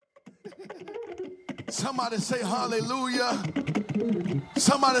Somebody say hallelujah.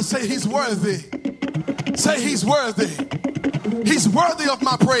 Somebody say he's worthy. Say he's worthy. He's worthy of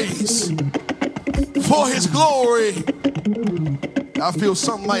my praise. For his glory. I feel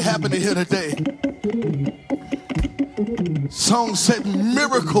something might happen in here today. Song said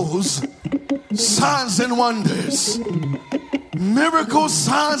miracles, signs and wonders. Miracles,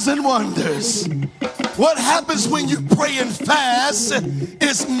 signs and wonders. What happens when you pray and fast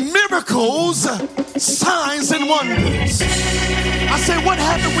is miracles, signs and wonders. I say, what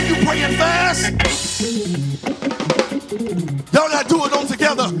happens when you pray and fast? Y'all gotta do it all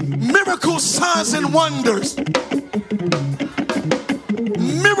together. Miracles, signs and wonders.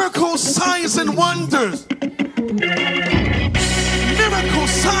 Miracles, signs and wonders.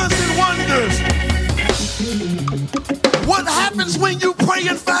 Miracles, signs and wonders. What happens when you pray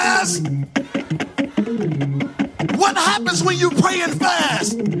and fast? What happens when you pray and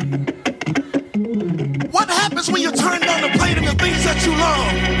fast? What happens when you turn down the plate of the things that you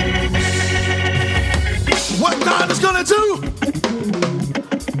love? What God is going to do?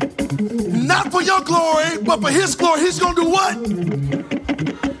 Not for your glory, but for his glory. He's going to do what?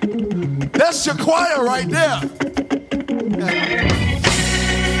 That's your choir right there.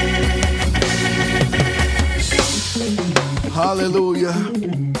 Hallelujah.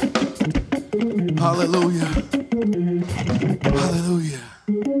 Hallelujah. Hallelujah.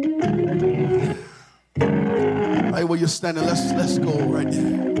 Right where you're standing, let's go right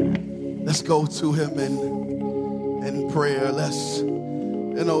there. Let's go to him in prayer.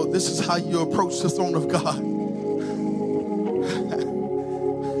 This is how you approach the throne of God.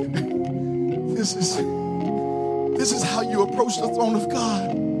 This is how you approach the throne of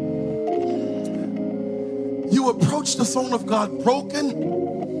God. You approach the throne of God broken.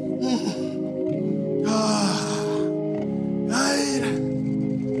 Right?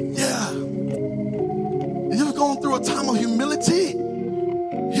 Yeah. You've gone through a time of humility.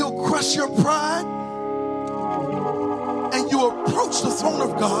 He'll crush your pride. And you approach the throne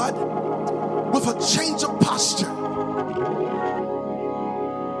of God with a change of posture.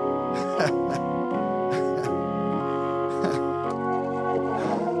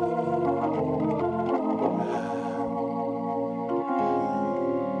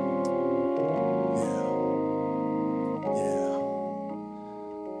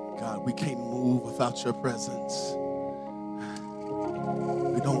 We can't move without your presence.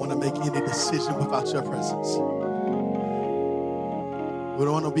 We don't want to make any decision without your presence. We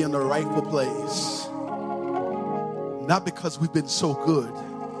don't want to be in the rightful place. Not because we've been so good,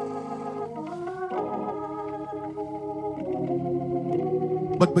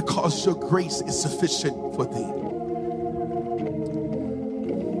 but because your grace is sufficient for thee.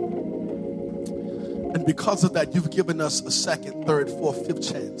 And because of that, you've given us a second, third, fourth, fifth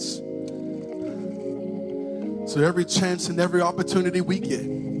chance. So every chance and every opportunity we get,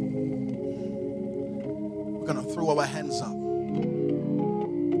 we're going to throw our hands up.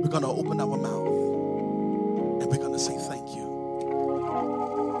 We're going to open our mouth. And we're going to say thank you.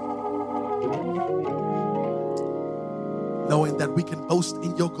 Knowing that we can boast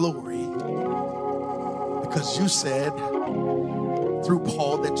in your glory. Because you said through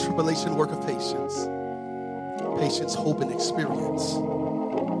Paul that tribulation work of patience. Patience, hope, and experience.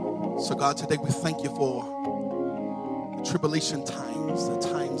 So God, today we thank you for tribulation times, the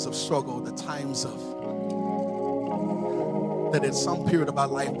times of struggle, the times of that in some period of our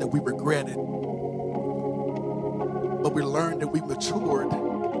life that we regretted, but we learned and we matured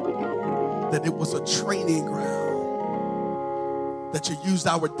that it was a training ground, that you used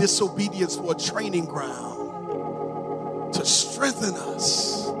our disobedience for a training ground to strengthen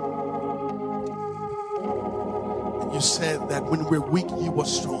us. And you said that when we're weak, you are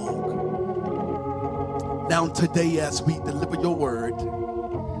strong. Now today, as we deliver your word,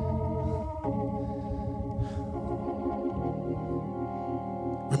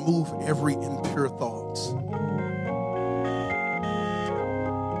 remove every impure thought,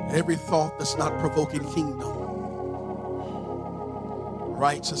 every thought that's not provoking kingdom,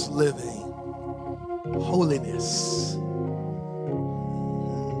 righteous living, holiness.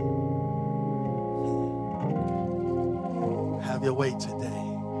 Have your way today.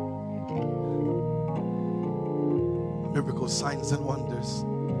 Miracles, signs, and wonders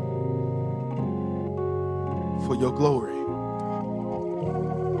for your glory.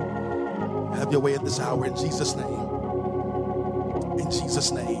 Have your way in this hour in Jesus' name. In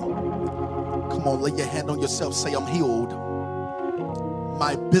Jesus' name. Come on, lay your hand on yourself. Say, I'm healed.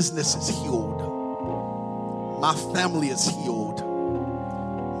 My business is healed. My family is healed.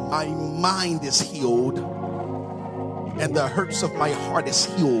 My mind is healed. And the hurts of my heart is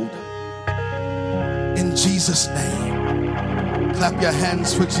healed. in Jesus' name. Clap your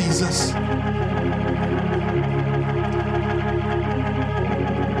hands for Jesus.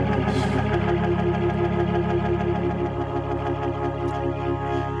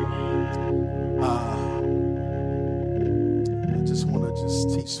 I just want to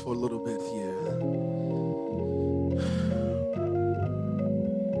just teach for a little bit here.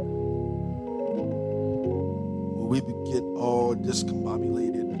 We get all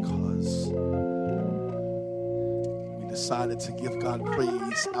discombobulated because we decided to give God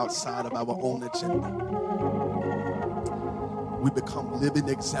praise outside of our own agenda. We become living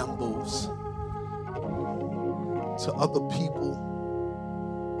examples to other people,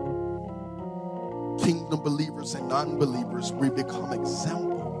 kingdom believers and non-believers. We become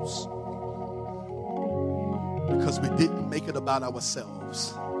examples because we didn't make it about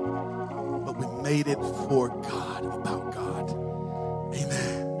ourselves, but we made it for God, about God.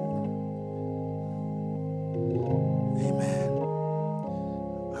 Amen. Amen.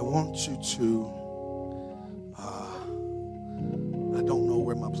 I want you to, I don't know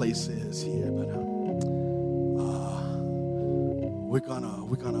where my place is here, but we're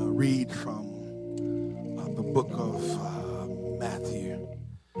gonna read from the book of Matthew,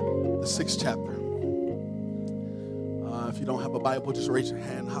 the 6th chapter. If you don't have a Bible, just raise your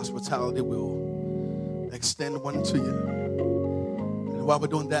hand. Hospitality will extend one to you. And while we're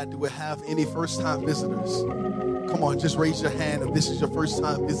doing that, do we have any first-time visitors? Come on, just raise your hand if this is your first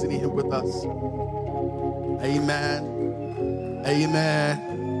time visiting him with us. Amen. Amen.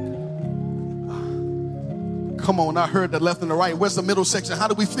 Come on, I heard the left and the right. Where's the middle section? How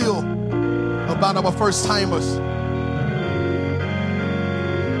do we feel about our first-timers?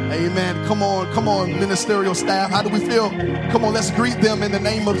 Amen. Come on, ministerial staff. How do we feel? Come on, let's greet them in the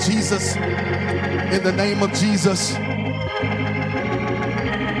name of Jesus. In the name of Jesus.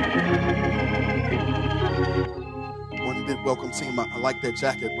 One big welcome team. I like that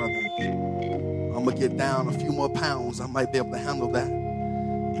jacket, brother. I'm going to get down a few more pounds. I might be able to handle that.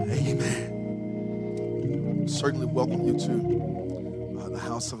 Amen. Certainly welcome you to the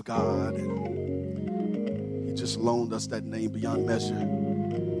house of God. And he just loaned us that name, Beyond Measure.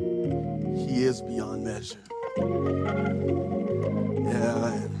 He is beyond measure.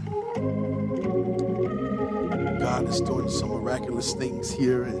 Yeah, and God is doing some miraculous things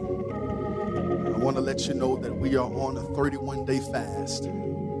here. And I want to let you know that we are on a 31-day fast.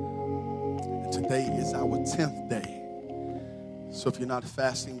 And today is our 10th day. So if you're not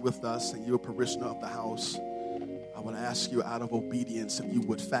fasting with us and you're a parishioner of the house, I want to ask you out of obedience if you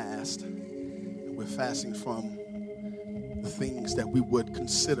would fast. And we're fasting from the things that we would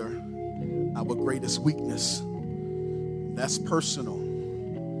consider our greatest weakness. That's personal.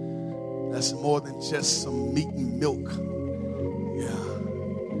 That's more than just some meat and milk. Yeah.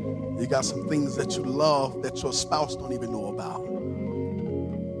 You got some things that you love that your spouse don't even know about.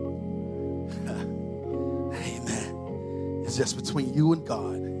 Amen. It's just between you and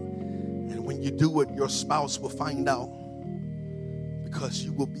God. And when you do it, your spouse will find out, because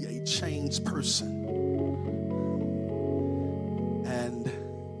you will be a changed person. And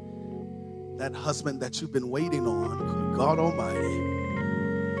that husband that you've been waiting on, God Almighty,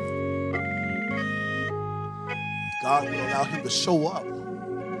 God will allow him to show up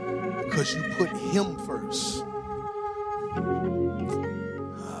because you put him first.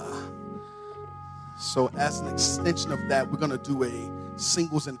 So as an extension of that, we're going to do a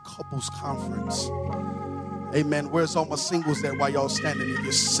singles and couples conference. Amen. Where's all my singles at while y'all standing? If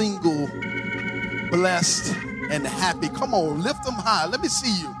you're single, blessed, and happy, come on, lift them high. Let me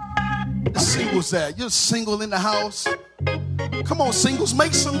see you. The singles at? You're single in the house. Come on, singles,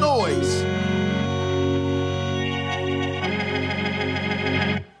 make some noise.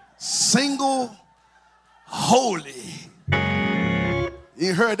 Single, holy. You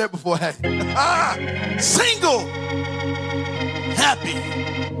ain't heard that before, hey? Single, happy.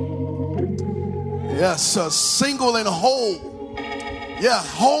 Yes, single and whole. Yeah,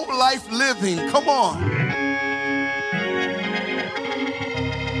 whole life living. Come on.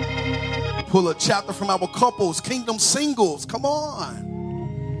 Pull a chapter from our couples, Kingdom Singles. Come on.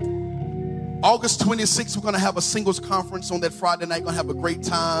 August 26th, we're going to have a singles conference on that Friday night. Going to have a great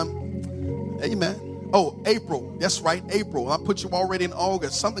time. Amen. Oh, April. That's right, April. I put you already in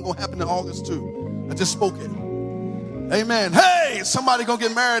August. Something going to happen in August too. I just spoke it. Amen. Hey, somebody going to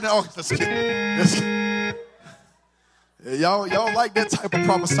get married in August. Let's get, y'all like that type of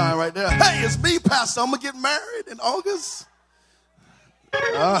prophesying right there. Hey, it's me, Pastor. I'm going to get married in August.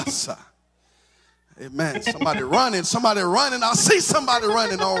 Amen. Somebody running. I see somebody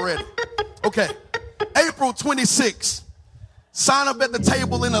running already. Okay. April 26th. Sign up at the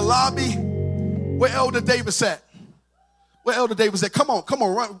table in the lobby Where Elder Davis at? Where Elder Davis at? Come on,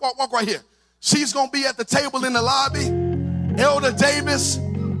 run, walk right here. She's going to be at the table in the lobby. Elder Davis,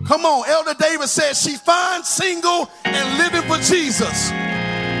 come on. Elder Davis says she fine, single, and living for Jesus.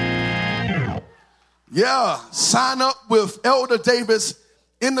 Yeah, sign up with Elder Davis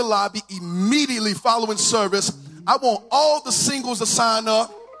in the lobby immediately following service. I want all the singles to sign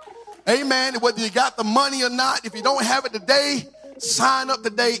up. Amen. Whether you got the money or not, if you don't have it today, sign up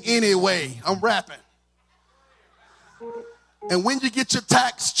today anyway. I'm rapping. And when you get your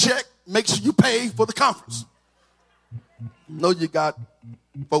tax check, make sure you pay for the conference. Know you got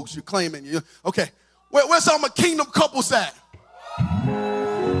folks you're claiming. Okay. Where's all my kingdom couples at?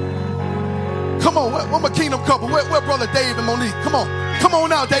 Come on, where my kingdom couple? Where Brother Dave and Monique? Come on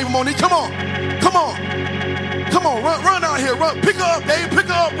now, Dave and Monique. Come on, run out here, run. Pick her up, Dave. Pick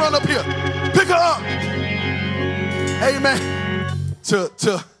her up, run up here. Pick her up. Amen.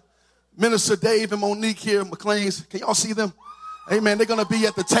 To Minister Dave and Monique here, McLean's. Can y'all see them? Amen. They're gonna be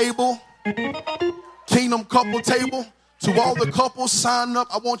at the table, kingdom couple table. To all the couples, sign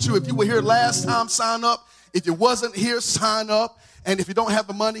up. I want you, if you were here last time, sign up. If you wasn't here, sign up. And if you don't have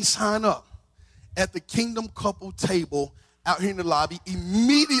the money, sign up. At the kingdom couple table out here in the lobby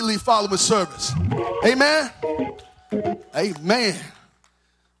immediately following service. Amen. Amen.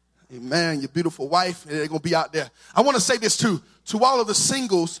 Amen. Your beautiful wife, they're going to be out there. I want to say this too. To all of the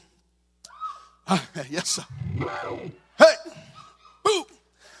singles. Yes, sir. Hey. Boop.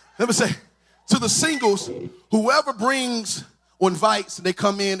 Let me say, to the singles, whoever brings or invites, and they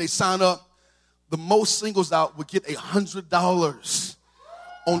come in, they sign up, the most singles out will get $100.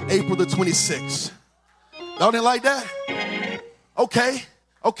 On April the 26th. Y'all didn't like that? Okay.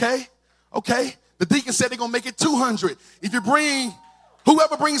 The deacon said they're going to make it 200. If you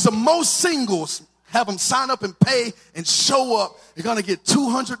whoever brings the most singles, have them sign up and pay and show up, you're going to get $200.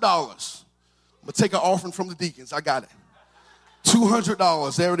 I'm going to take an offering from the deacons. I got it.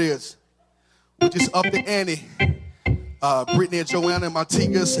 $200. There it is. We just upped the ante. Brittany and Joanna and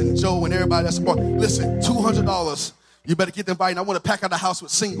Martinez and Joe and everybody that's part. Listen, $200. You better get them invited. I want to pack out the house with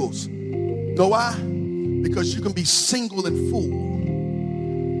singles. Know why? Because you can be single and full.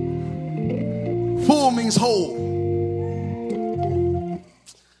 Full means whole.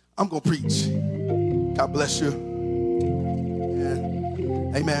 I'm going to preach. God bless you.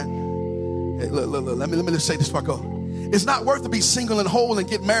 Yeah. Amen. Hey, look. Let me just say this before I go. It's not worth to be single and whole and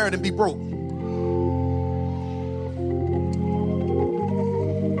get married and be broke.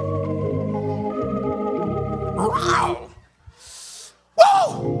 Wow.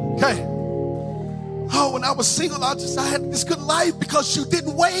 Whoa. Okay. Oh, when I was single, I had this good life because you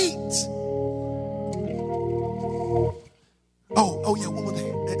didn't wait. Oh yeah, one more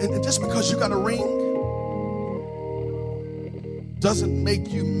thing. And just because you got a ring doesn't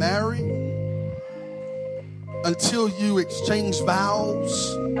make you married until you exchange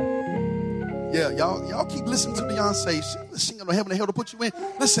vows. Yeah, y'all keep listening to Beyonce. She ain't got no heaven and hell to put you in.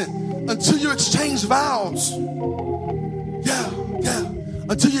 Listen, until you exchange vows. Yeah.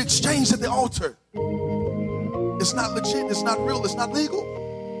 Until you exchange at the altar. It's not legit, it's not real, it's not legal.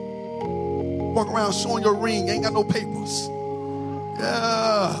 Walk around showing your ring, ain't got no papers.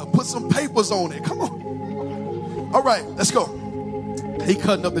 Yeah, put some papers on it. Come on. All right, let's go. He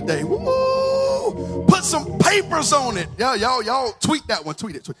cutting up the day. Woo! Put some papers on it. Yeah, y'all tweet that one.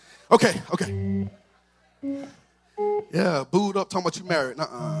 Tweet it. Okay. Yeah, booed up talking about you married. No.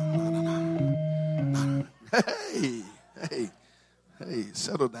 Hey,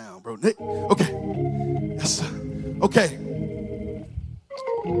 settle down, bro. Nick. Okay. Yes, sir. Okay.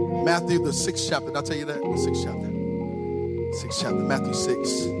 Matthew, the 6th chapter. Did I tell you that? The 6th chapter. 6th chapter, Matthew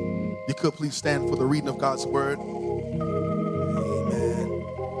 6. You could please stand for the reading of God's word. Amen.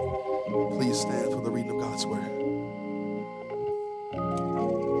 Please stand for the reading of God's word.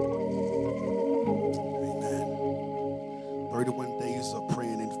 Amen. 31 days of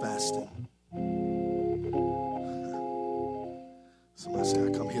praying and fasting. Somebody say, I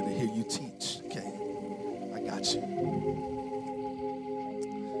come here to hear you teach. Okay, I got you.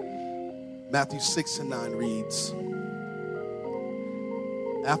 Matthew 6:9 reads,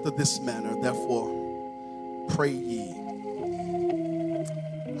 after this manner, therefore, pray ye,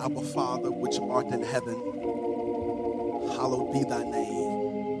 Abba Father, which art in heaven, hallowed be thy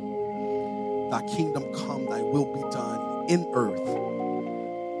name. Thy kingdom come, thy will be done in earth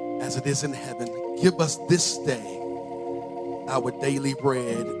as it is in heaven. Give us this day our daily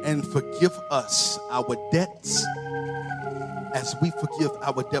bread, and forgive us our debts as we forgive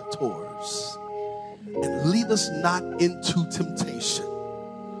our debtors. And lead us not into temptation,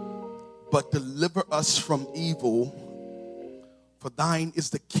 but deliver us from evil. For thine is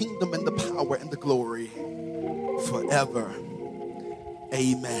the kingdom and the power and the glory forever.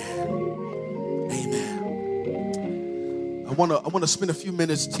 Amen. Amen. I want to spend a few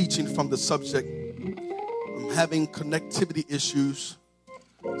minutes teaching from the subject. I'm having connectivity issues,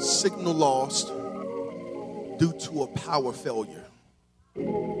 signal lost due to a power failure.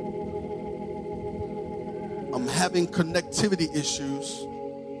 I'm having connectivity issues.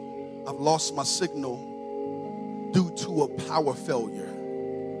 I've lost my signal due to a power failure.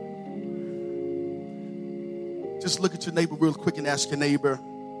 Just look at your neighbor real quick and ask your neighbor,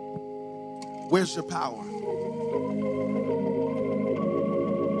 where's your power?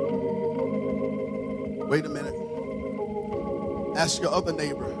 Wait a minute. Ask your other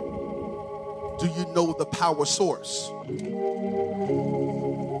neighbor, do you know the power source? You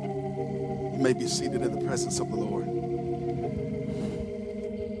may be seated in the presence of the Lord.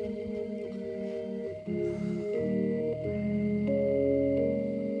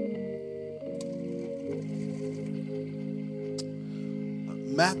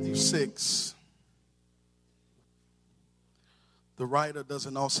 Matthew 6, the writer does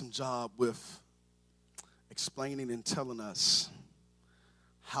an awesome job with explaining and telling us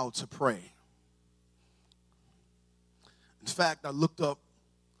how to pray. In fact, I looked up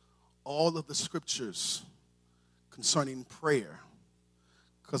all of the scriptures concerning prayer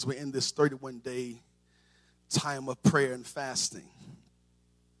because we're in this 31-day time of prayer and fasting.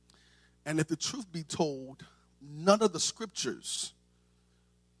 And if the truth be told, none of the scriptures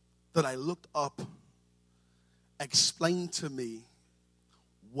that I looked up explained to me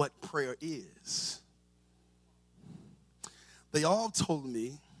what prayer is. They all told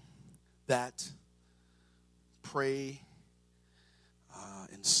me that pray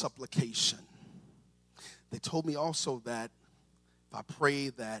in supplication. They told me also that if I pray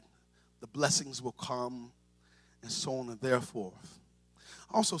that the blessings will come and so on and therefore.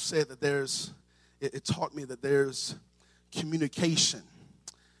 I also said that it taught me that there's communication.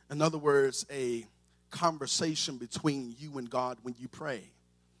 In other words, a conversation between you and God when you pray.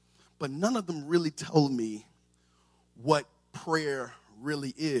 But none of them really told me what prayer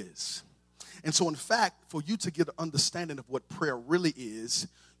really is. And so, in fact, for you to get an understanding of what prayer really is,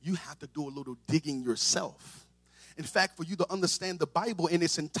 you have to do a little digging yourself. In fact, for you to understand the Bible in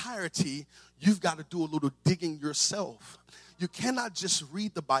its entirety, you've got to do a little digging yourself. You cannot just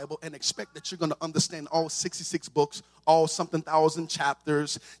read the Bible and expect that you're going to understand all 66 books, all something thousand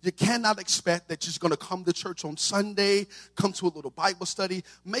chapters. You cannot expect that you're just going to come to church on Sunday, come to a little Bible study,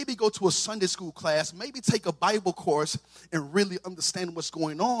 maybe go to a Sunday school class, maybe take a Bible course and really understand what's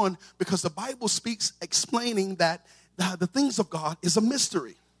going on, because the Bible speaks explaining that the things of God is a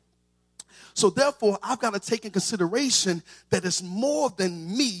mystery. So therefore, I've got to take in consideration that it's more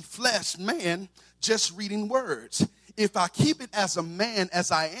than me, flesh, man, just reading words. If I keep it as a man as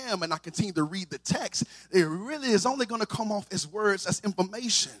I am and I continue to read the text, it really is only going to come off as words, as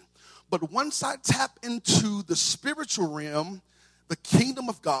information. But once I tap into the spiritual realm, the kingdom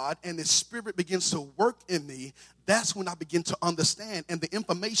of God, and His Spirit begins to work in me, that's when I begin to understand. And the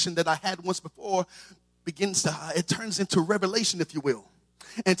information that I had once before it turns into revelation, if you will.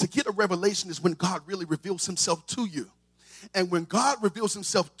 And to get a revelation is when God really reveals Himself to you. And when God reveals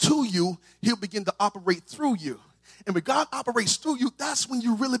Himself to you, He'll begin to operate through you. And when God operates through you, that's when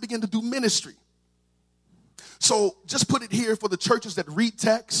you really begin to do ministry. So just put it here for the churches that read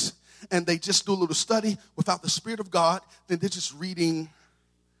text and they just do a little study without the Spirit of God, then they're just reading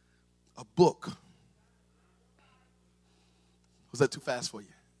a book. Was that too fast for you?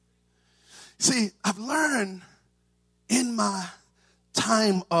 See, I've learned in my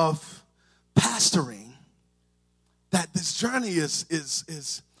time of pastoring that this journey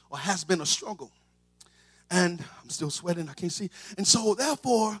is or has been a struggle. And I'm still sweating, I can't see. And so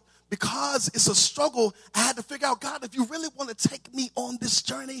therefore, because it's a struggle, I had to figure out, God, if you really want to take me on this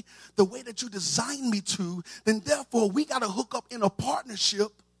journey the way that you designed me to, then therefore we got to hook up in a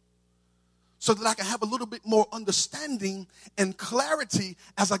partnership so that I can have a little bit more understanding and clarity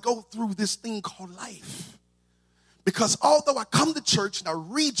as I go through this thing called life. Because although I come to church and I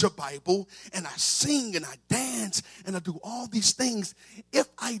read your Bible and I sing and I dance and I do all these things, if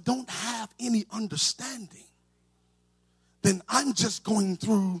I don't have any understanding, then I'm just going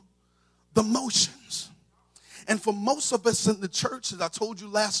through the motions. And for most of us in the church, as I told you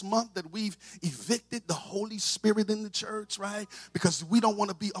last month, that we've evicted the Holy Spirit in the church, right? Because we don't want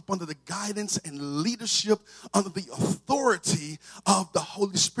to be up under the guidance and leadership, under the authority of the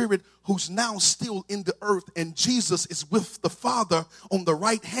Holy Spirit, who's now still in the earth. And Jesus is with the Father on the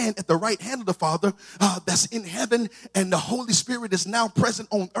right hand, at the right hand of the Father, that's in heaven. And the Holy Spirit is now present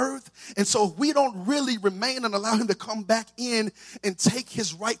on earth. And so if we don't really remain and allow him to come back in and take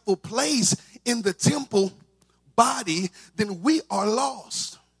his rightful place in the temple body, then we are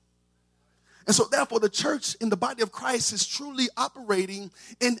lost. And so therefore the church in the body of Christ is truly operating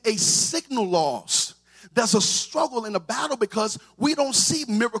in a signal loss. There's a struggle and a battle because we don't see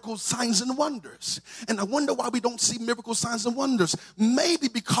miracles, signs, and wonders. And I wonder why we don't see miracles, signs, and wonders. Maybe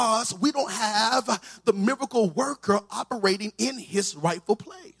because we don't have the miracle worker operating in his rightful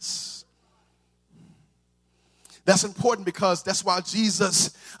place. That's important because that's why Jesus,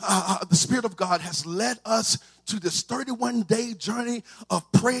 the Spirit of God, has led us to this 31-day journey of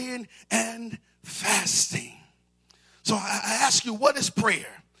praying and fasting. So I ask you, what is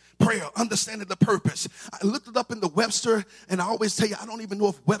prayer? Prayer, understanding the purpose. I looked it up in the Webster, and I always tell you, I don't even know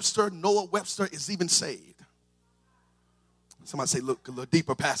if Noah Webster is even saved. Somebody say, look a little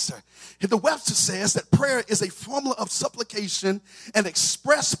deeper, Pastor. The Webster says that prayer is a formula of supplication and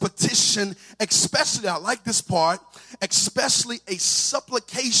express petition, especially, I like this part, especially a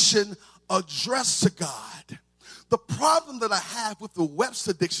supplication addressed to God. The problem that I have with the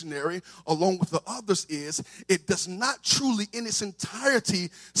Webster dictionary, along with the others, is it does not truly in its entirety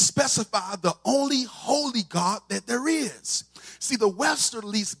specify the only holy God that there is. See, the Webster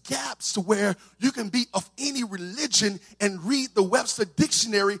leaves gaps to where you can be of any religion and read the Webster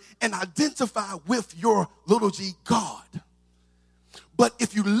dictionary and identify with your little g God. But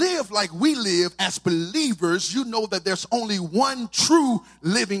if you live like we live as believers, you know that there's only one true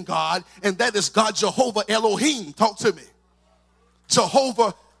living God, and that is God Jehovah Elohim. Talk to me.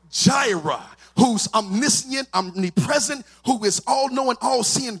 Jehovah Jireh, who's omniscient, omnipresent, who is all-knowing,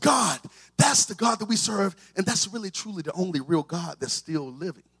 all-seeing God. That's the God that we serve, and that's really truly the only real God that's still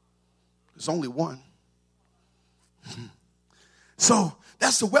living. There's only one. So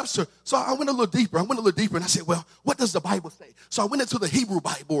that's the Webster. So I went a little deeper. And I said, well, what does the Bible say? So I went into the Hebrew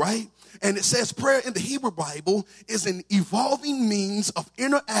Bible, right? And it says prayer in the Hebrew Bible is an evolving means of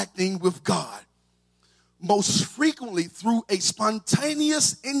interacting with God, most frequently through a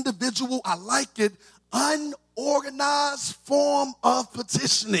spontaneous, individual, I like it, unorganized form of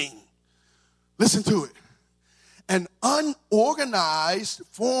petitioning. Listen to it. An unorganized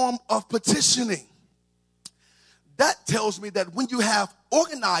form of petitioning. That tells me that when you have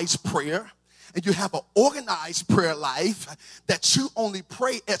organized prayer and you have an organized prayer life, that you only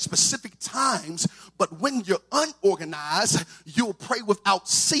pray at specific times, but when you're unorganized, you'll pray without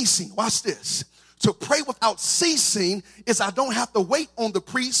ceasing. Watch this. To pray without ceasing is I don't have to wait on the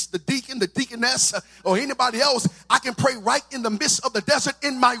priest, the deacon, the deaconess, or anybody else. I can pray right in the midst of the desert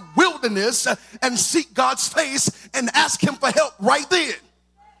in my wilderness and seek God's face and ask him for help right then.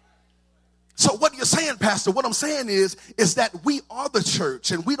 So what you're saying, Pastor, what I'm saying is that we are the church,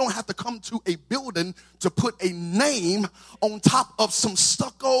 and we don't have to come to a building to put a name on top of some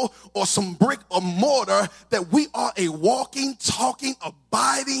stucco or some brick or mortar, that we are a walking, talking,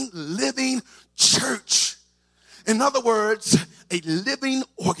 abiding, living church. In other words, a living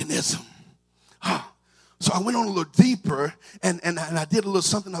organism. So I went on a little deeper, and I did a little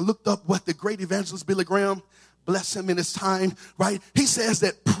something. I looked up what the great evangelist Billy Graham, bless him in his time, right? He says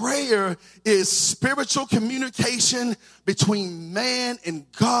that prayer is spiritual communication between man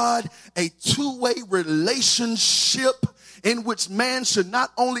and God, a two-way relationship in which man should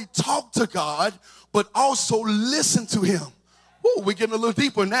not only talk to God, but also listen to him. Ooh, we're getting a little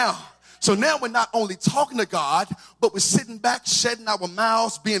deeper now. So now we're not only talking to God, but we're sitting back, shedding our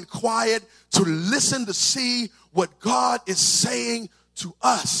mouths, being quiet to listen to see what God is saying to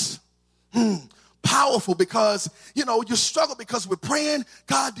us. Powerful, because, you struggle because we're praying,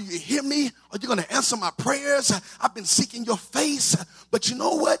 God, do you hear me? Are you going to answer my prayers? I've been seeking your face. But you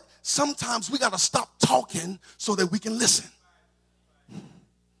know what? Sometimes we got to stop talking so that we can listen.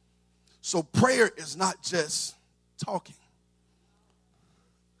 So prayer is not just talking.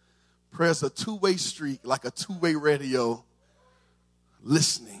 Prayer is a two-way street, like a two-way radio,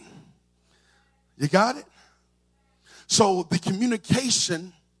 listening. You got it? So the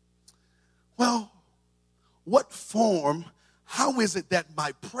communication, well, what form, how is it that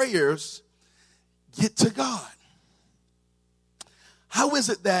my prayers get to God? How is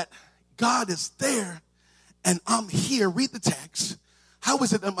it that God is there and I'm here? Read the text. How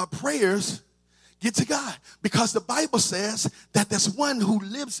is it that my prayers get to God? Because the Bible says that there's one who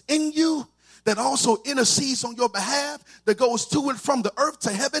lives in you, that also intercedes on your behalf, that goes to and from the earth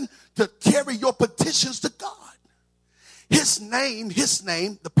to heaven to carry your petitions to God. His name,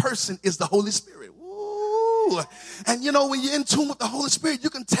 the person is the Holy Spirit. Ooh. And you know, when you're in tune with the Holy Spirit, you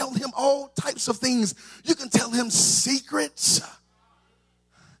can tell him all types of things. You can tell him secrets.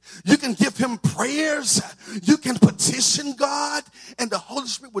 You can give him prayers. You can petition God, and the Holy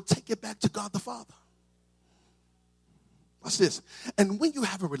Spirit will take it back to God the Father. Watch this. And when you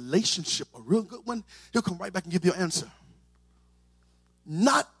have a relationship, a real good one, he'll come right back and give you an answer.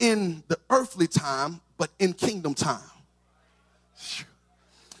 Not in the earthly time, but in kingdom time.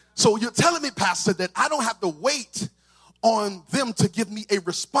 So you're telling me, Pastor, that I don't have to wait on them to give me a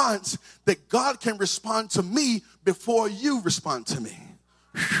response, that God can respond to me before you respond to me.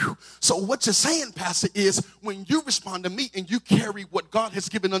 So what you're saying, Pastor, is when you respond to me and you carry what God has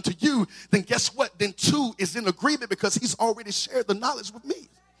given unto you, then guess what? Then two is in agreement because he's already shared the knowledge with me.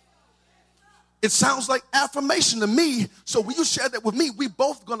 It sounds like affirmation to me. So when you share that with me, we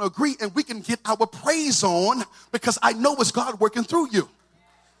both going to agree and we can get our praise on because I know it's God working through you.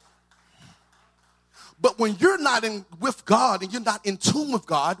 But when you're not in with God and you're not in tune with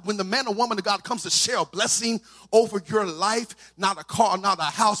God, when the man or woman of God comes to share a blessing over your life, not a car, not a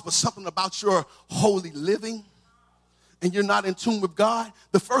house, but something about your holy living, and you're not in tune with God,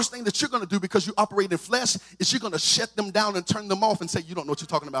 the first thing that you're going to do because you operate in flesh is you're going to shut them down and turn them off and say, you don't know what you're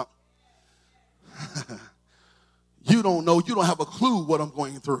talking about. You don't know. You don't have a clue what I'm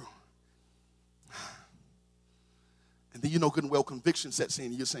going through. And then you know good and well conviction sets in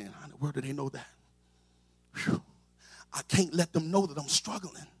and you're saying, how in the world do they know that? Whew. I can't let them know that I'm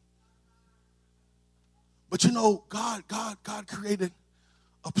struggling. But you know, God created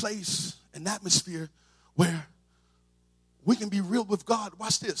a place, an atmosphere where we can be real with God.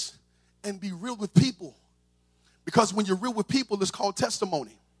 Watch this. And be real with people. Because when you're real with people, it's called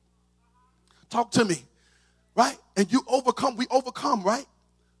testimony. Talk to me, right? And we overcome, right?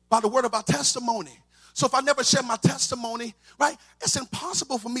 By the word of our testimony. So if I never share my testimony, right, it's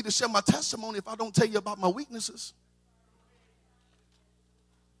impossible for me to share my testimony if I don't tell you about my weaknesses.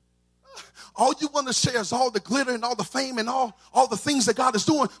 All you want to share is all the glitter and all the fame and all the things that God is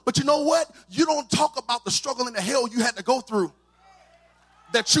doing. But you know what? You don't talk about the struggle and the hell you had to go through,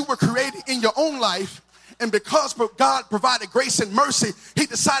 that you were created in your own life. And because God provided grace and mercy, he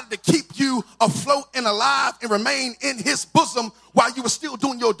decided to keep you afloat and alive and remain in his bosom while you were still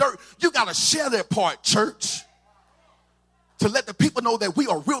doing your dirt. You got to share that part, church, to let the people know that we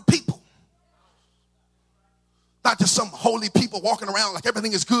are real people. Not just some holy people walking around like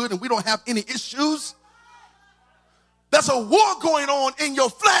everything is good and we don't have any issues. There's a war going on in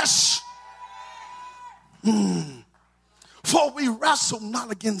your flesh. For we wrestle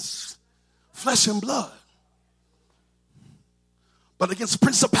not against flesh and blood, but against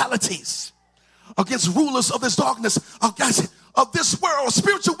principalities, against rulers of this darkness, of this world,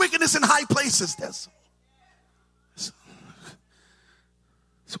 spiritual wickedness in high places.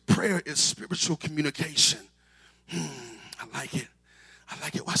 So prayer is spiritual communication. I like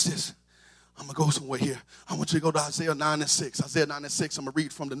it. Watch this. I'm going to go somewhere here. I want you to go to Isaiah 9 and 6. Isaiah 9 and 6, I'm going to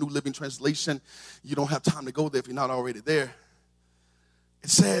read from the New Living Translation. You don't have time to go there if you're not already there. It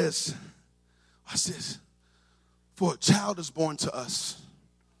says, watch this. For a child is born to us.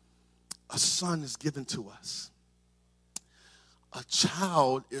 A son is given to us. A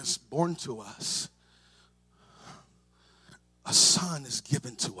child is born to us. A son is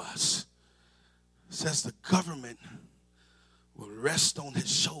given to us. It says the government will rest on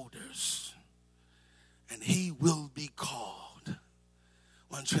his shoulders and he will be called.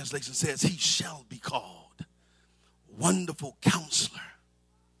 One translation says he shall be called Wonderful Counselor,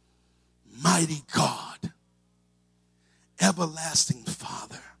 Mighty God, Everlasting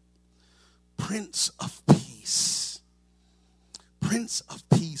Father, Prince of Peace. Prince of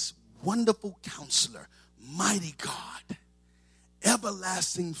Peace, Wonderful Counselor, Mighty God,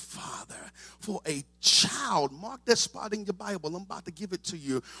 Everlasting Father. For a child, mark that spot in your Bible, I'm about to give it to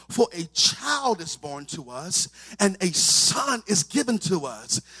you. For a child is born to us, and a son is given to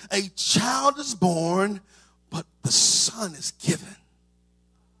us. A child is born, but the son is given.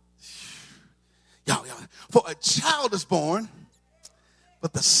 Y'all. For a child is born,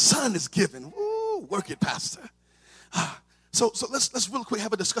 but the son is given. Woo, work it, Pastor. So let's real quick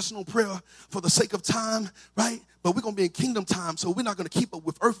have a discussion on prayer for the sake of time, right? But we're going to be in kingdom time, so we're not going to keep up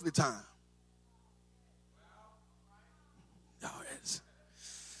with earthly time.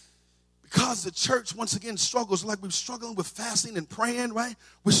 Because the church, once again, struggles like we're struggling with fasting and praying, right?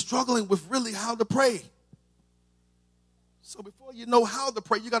 We're struggling with really how to pray. So before you know how to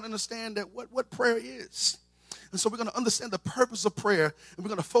pray, you got to understand that what prayer is. And so we're going to understand the purpose of prayer, and we're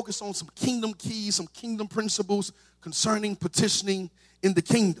going to focus on some kingdom keys, some kingdom principles concerning petitioning in the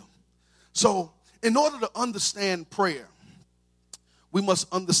kingdom. So in order to understand prayer, we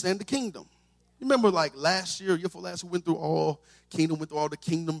must understand the kingdom. Remember, like last year, year before last, we went through all the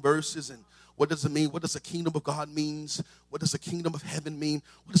kingdom verses, and what does it mean? What does the kingdom of God means? What does the kingdom of heaven mean?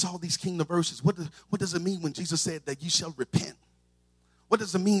 What does all these kingdom verses? What does it mean when Jesus said that you shall repent? What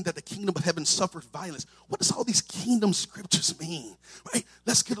does it mean that the kingdom of heaven suffers violence? What does all these kingdom scriptures mean? Right?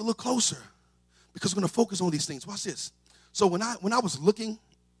 Let's get a little closer, because we're going to focus on these things. Watch this. So when I was looking,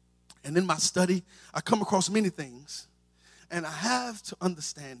 and in my study, I come across many things, and I have to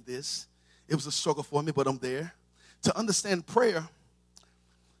understand this. It was a struggle for me, but I'm there. To understand prayer,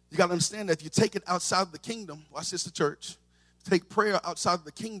 you got to understand that if you take it outside of the kingdom, watch this, the church, take prayer outside of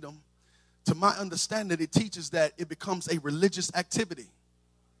the kingdom, to my understanding, it teaches that it becomes a religious activity.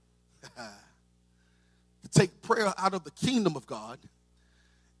 To take prayer out of the kingdom of God,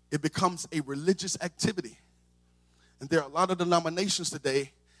 it becomes a religious activity. And there are a lot of denominations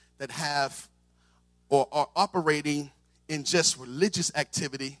today that have or are operating in just religious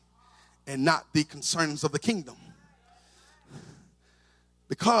activity and not the concerns of the kingdom.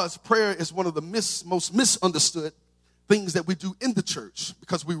 Because prayer is one of the most misunderstood things that we do in the church,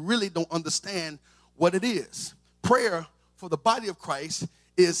 because we really don't understand what it is. Prayer for the body of Christ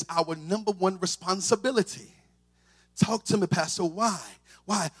is our number one responsibility. Talk to me, Pastor. Why?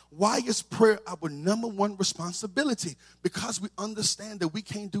 Why is prayer our number one responsibility? Because we understand that we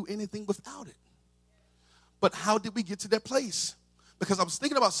can't do anything without it. But how did we get to that place? Because I was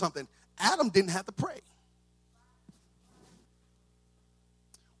thinking about something. Adam didn't have to pray.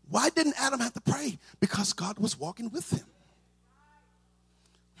 Why didn't Adam have to pray? Because God was walking with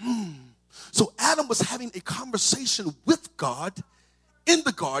him. So Adam was having a conversation with God in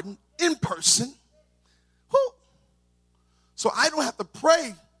the garden, in person. So I don't have to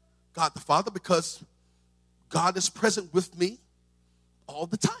pray God the Father, because God is present with me all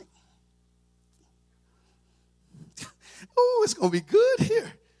the time. Oh, it's going to be good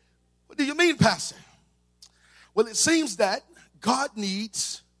here. What do you mean, Pastor? Well, it seems that God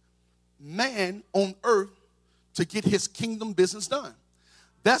needs man on earth to get his kingdom business done.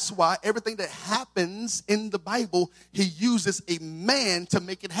 That's why everything that happens in the Bible, he uses a man to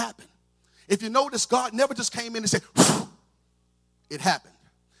make it happen. If you notice, God never just came in and said, it happened.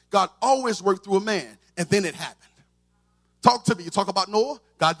 God always worked through a man, and then it happened. Talk to me. You talk about Noah,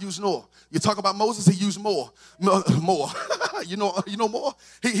 God used Noah. You talk about Moses, he used more. you know more.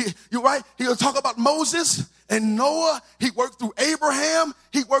 You're right. He'll talk about Moses and Noah. He worked through Abraham.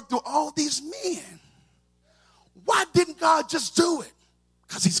 He worked through all these men. Why didn't God just do it?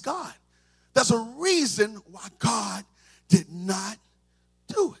 Because he's God. There's a reason why God did not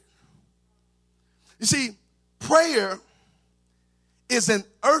do it. You see, prayer is an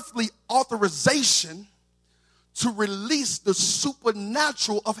earthly authorization to release the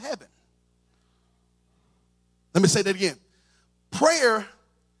supernatural of heaven. Let me say that again. Prayer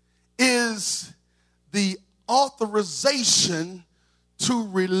is the authorization to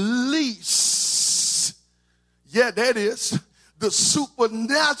release, yeah, that is, the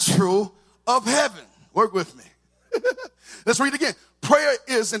supernatural of heaven. Work with me. Let's read it again. Prayer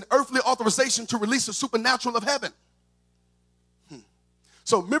is an earthly authorization to release the supernatural of heaven.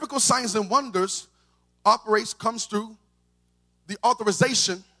 So miracles, signs, and wonders comes through the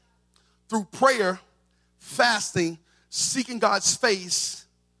authorization, through prayer, fasting, seeking God's face,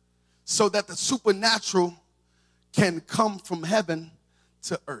 so that the supernatural can come from heaven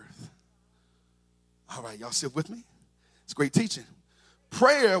to earth. All right, y'all sit with me? It's great teaching.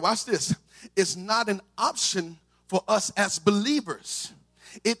 Prayer, watch this, is not an option for us as believers.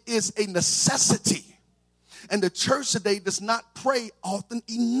 It is a necessity. And the church today does not pray often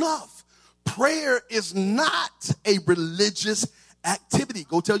enough. Prayer is not a religious activity.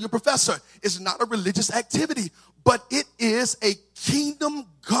 Go tell your professor. It's not a religious activity, but it is a kingdom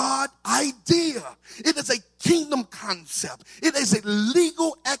God idea. It is a kingdom concept. It is a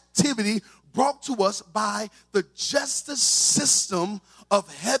legal activity brought to us by the justice system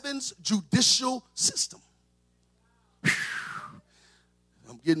of heaven's judicial system. Whew.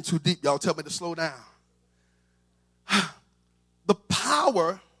 I'm getting too deep. Y'all tell me to slow down. The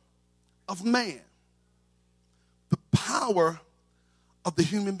power of man, the power of the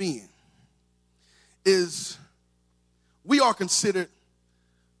human being is, we are considered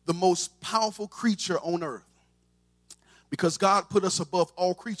the most powerful creature on earth because God put us above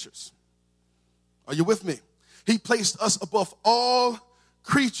all creatures. Are you with me? He placed us above all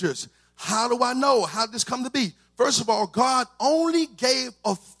creatures. How do I know? How did this come to be? First of all, God only gave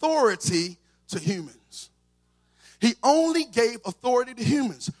authority to humans. He only gave authority to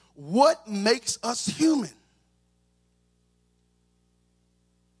humans. What makes us human?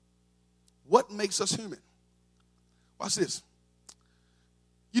 What makes us human? Watch this.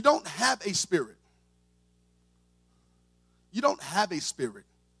 You don't have a spirit. You don't have a spirit.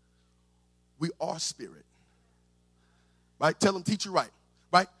 We are spirit. Right? Tell them, teach you right.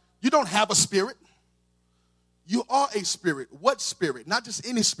 Right? You don't have a spirit. You are a spirit. What spirit? Not just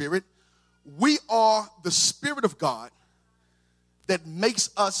any spirit. We are the Spirit of God that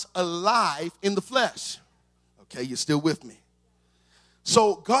makes us alive in the flesh. Okay, you're still with me.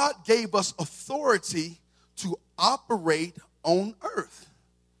 So God gave us authority to operate on earth.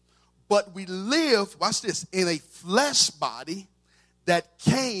 But we live, watch this, in a flesh body that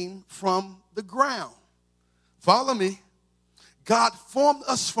came from the ground. Follow me. God formed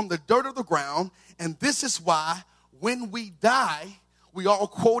us from the dirt of the ground, and this is why when we die, we are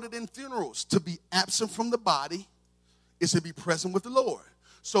quoted in funerals. To be absent from the body is to be present with the Lord.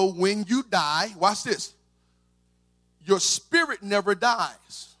 So when you die, watch this, your spirit never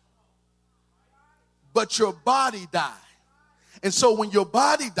dies, but your body dies. And so when your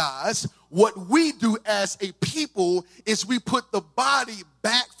body dies, what we do as a people is we put the body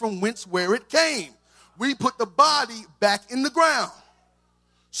back from where it came. We put the body back in the ground.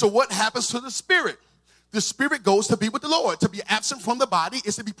 So what happens to the spirit? The spirit goes to be with the Lord. To be absent from the body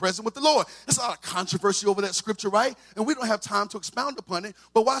is to be present with the Lord. There's a lot of controversy over that scripture, right? And we don't have time to expound upon it.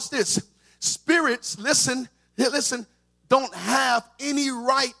 But watch this. Spirits, listen, don't have any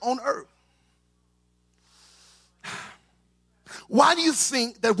right on earth. Why do you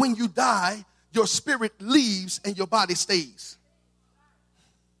think that when you die, your spirit leaves and your body stays?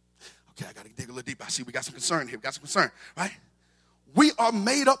 Okay, I got to dig a little deeper. I see we got some concern here. We got some concern, right? We are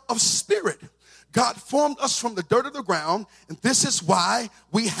made up of spirit. God formed us from the dirt of the ground, and this is why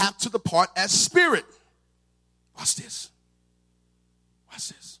we have to depart as spirit. Watch this. Watch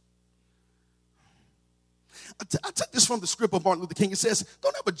this. I took this from the script of Martin Luther King. It says,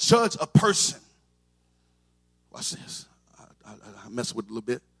 don't ever judge a person. Watch this. I mess with it a little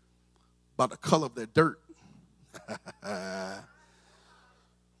bit. By the color of their dirt. But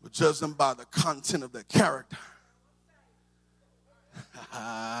judge them by the content of their character.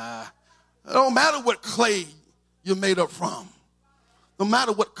 It don't matter what clay you're made up from. No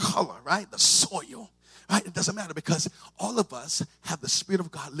matter what color, right? The soil, right? It doesn't matter because all of us have the Spirit of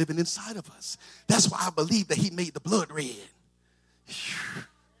God living inside of us. That's why I believe that he made the blood red.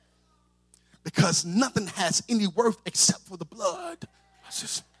 Because nothing has any worth except for the blood.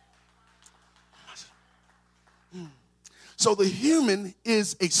 So the human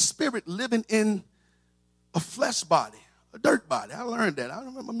is a spirit living in a flesh body. A dirt body. I learned that. I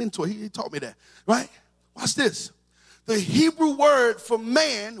remember my mentor. He taught me that. Right? Watch this. The Hebrew word for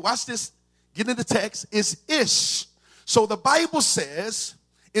man, watch this, get in the text, is ish. So the Bible says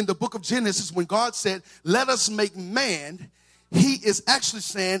in the book of Genesis, when God said, let us make man, he is actually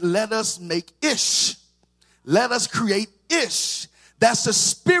saying, let us make ish. Let us create ish. That's a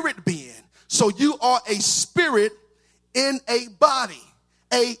spirit being. So you are a spirit in a body,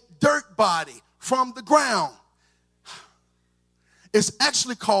 a dirt body from the ground. It's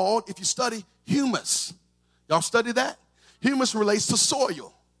actually called, if you study, humus. Y'all study that? Humus relates to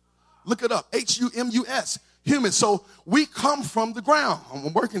soil. Look it up, H-U-M-U-S, humus. So we come from the ground.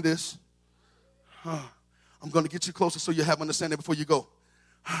 I'm working this. I'm going to get you closer so you have understanding before you go.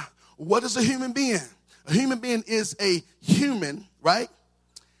 What is a human being? A human being is a human, right?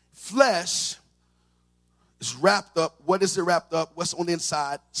 Flesh is wrapped up. What is it wrapped up? What's on the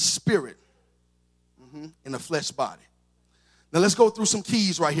inside? Spirit in a flesh body. Now let's go through some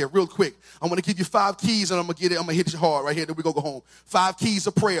keys right here real quick. I'm going to give you 5 keys and I'm going to hit you hard right here. Then we go home. 5 keys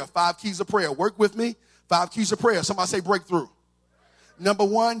of prayer. 5 keys of prayer. Work with me. 5 keys of prayer. Somebody say breakthrough. Number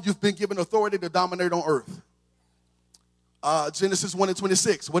 1, you've been given authority to dominate on earth. Genesis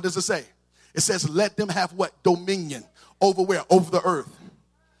 1:26. What does it say? It says, let them have what? Dominion. Over where? Over the earth.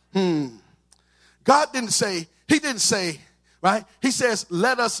 God didn't say, right? He says,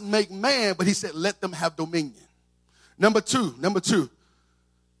 let us make man, but he said, let them have dominion. Number two,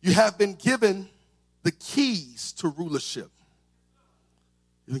 you have been given the keys to rulership.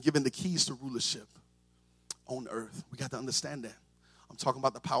 You've been given the keys to rulership on earth. We got to understand that. I'm talking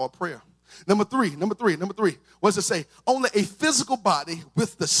about the power of prayer. Number three. What does it say? Only a physical body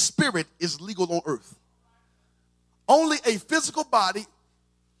with the spirit is legal on earth. Only a physical body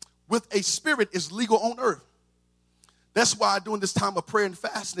with a spirit is legal on earth. That's why during this time of prayer and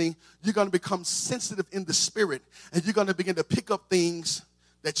fasting, you're going to become sensitive in the spirit, and you're going to begin to pick up things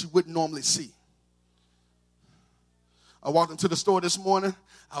that you wouldn't normally see. I walked into the store this morning.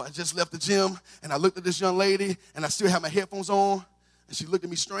 I just left the gym, and I looked at this young lady, and I still had my headphones on, and she looked at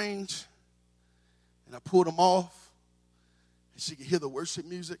me strange, and I pulled them off, and she could hear the worship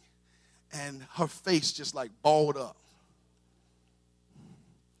music, and her face just like balled up.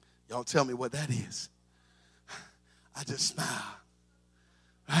 Y'all tell me what that is. I just smiled,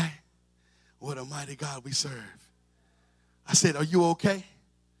 right? What a mighty God we serve. I said, are you okay?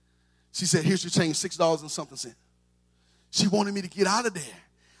 She said, here's your change, $6 and something cents. She wanted me to get out of there.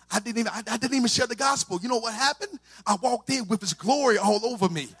 I didn't even share the gospel. You know what happened? I walked in with his glory all over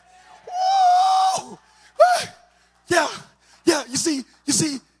me. Whoa! Yeah. You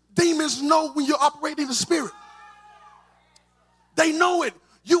see, demons know when you're operating in the spirit. They know it.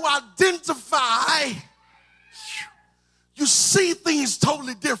 You identify. You see things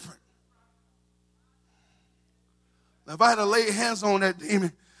totally different. Now, if I had to lay hands on that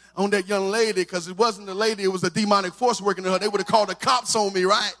demon, on that young lady, because it wasn't the lady, it was a demonic force working in her, they would have called the cops on me,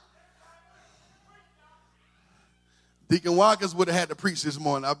 right? Deacon Watkins would have had to preach this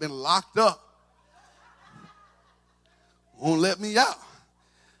morning. I've been locked up. Won't let me out.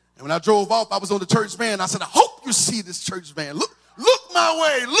 And when I drove off, I was on the church van. I said, I hope you see this church van. Look my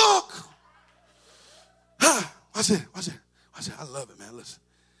way, look. Watch it. I love it, man.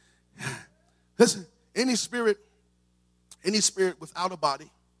 Listen, any spirit without a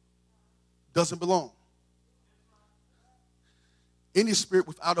body doesn't belong. Any spirit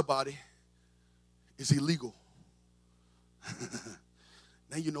without a body is illegal.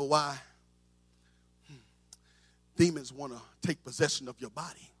 Now you know why demons want to take possession of your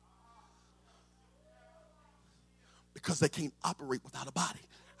body. Because they can't operate without a body.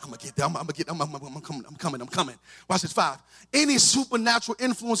 I'm coming. Watch this, 5. Any supernatural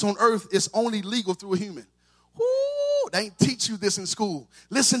influence on earth is only legal through a human. Woo, they ain't teach you this in school.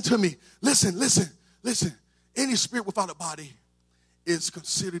 Listen to me. Listen. Any spirit without a body is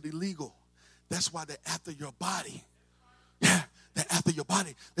considered illegal. That's why they're after your body. Yeah, they're after your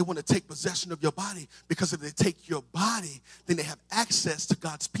body. They want to take possession of your body, because if they take your body, then they have access to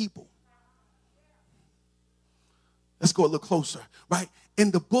God's people. Let's go a little closer, right? In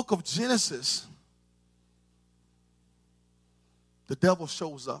the book of Genesis, the devil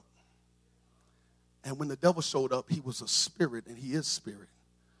shows up. And when the devil showed up, he was a spirit, and he is spirit.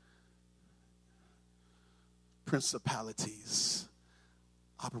 Principalities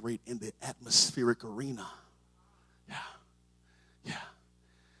operate in the atmospheric arena. Yeah.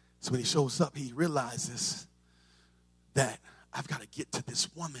 So when he shows up, he realizes that I've got to get to this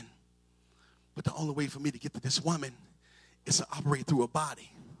woman. But the only way for me to get to this woman is to operate through a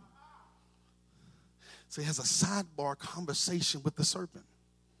body. So he has a sidebar conversation with the serpent.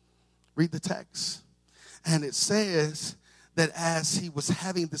 Read the text. And it says that as he was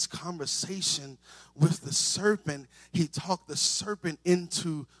having this conversation with the serpent, he talked the serpent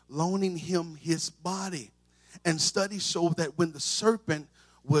into loaning him his body. And studies show that when the serpent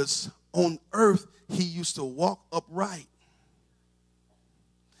was on earth, he used to walk upright.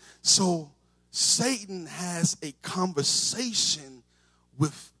 So Satan has a conversation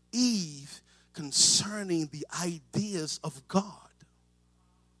with Eve concerning the ideas of God.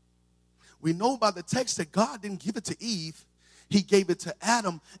 We know by the text that God didn't give it to Eve. He gave it to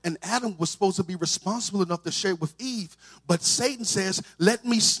Adam, and Adam was supposed to be responsible enough to share with Eve. But Satan says, let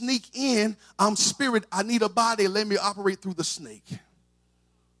me sneak in. I'm spirit. I need a body. Let me operate through the snake.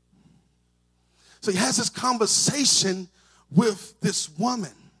 So he has this conversation with this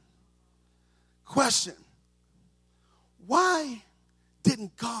woman. Question: why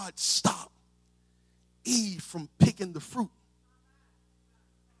didn't God stop Eve from picking the fruit?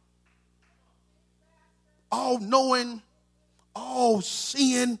 All knowing, all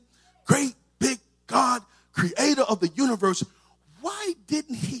seeing, great big God, creator of the universe. Why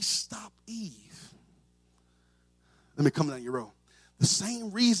didn't he stop Eve? Let me come down your row. The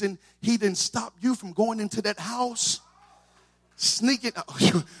same reason he didn't stop you from going into that house, sneaking.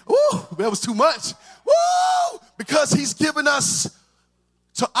 Ooh, that was too much. Woo! Because he's given us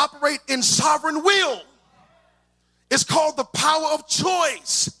to operate in sovereign will. It's called the power of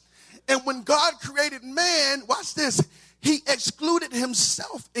choice. And when God created man, watch this, he excluded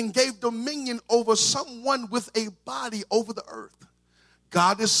himself and gave dominion over someone with a body over the earth.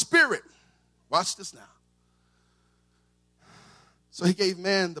 God is spirit. Watch this now. So he gave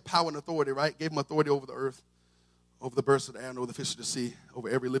man the power and authority, right? Gave him authority over the earth, over the birds of the air, and over the fish of the sea, over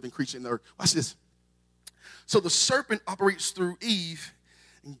every living creature in the earth. Watch this. So the serpent operates through Eve,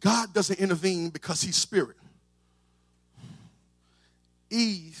 and God doesn't intervene because he's spirit.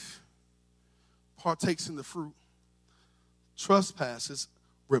 Eve partakes in the fruit, trespasses,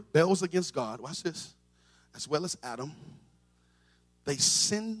 rebels against God. Watch this. as well as Adam, they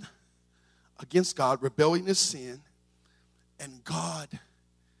sinned against God. Rebellion is sin. And God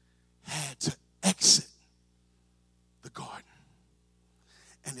had to exit the garden.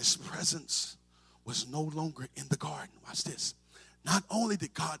 And his presence was no longer in the garden. Watch this. Not only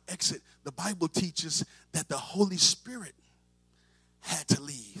did God exit, the Bible teaches that the Holy Spirit had to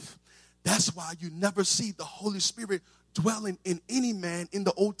leave. That's why you never see the Holy Spirit dwelling in any man in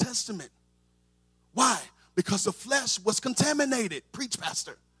the Old Testament. Why? Because the flesh was contaminated. Preach,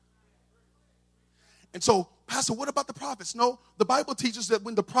 Pastor. And so, Pastor, what about the prophets? No, the Bible teaches that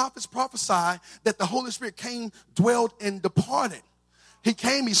when the prophets prophesied that the Holy Spirit came, dwelled, and departed. He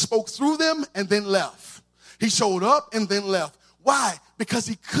came, he spoke through them, and then left. He showed up and then left. Why? Because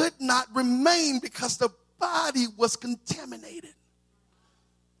he could not remain because the body was contaminated.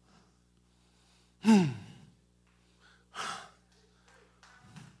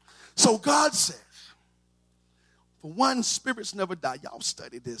 So God says, for one, spirits never die. Y'all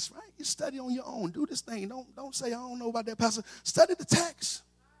study this, right? You study on your own. Do this thing. Don't say, I don't know about that, Pastor. Study the text.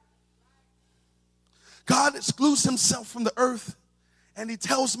 God excludes himself from the earth, and he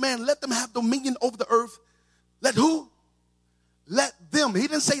tells man, let them have dominion over the earth. Let who? Let them. He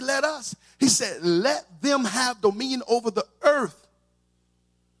didn't say let us. He said, let them have dominion over the earth.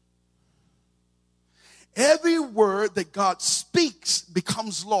 Every word that God speaks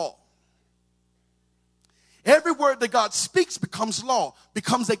becomes law. Every word that God speaks becomes law,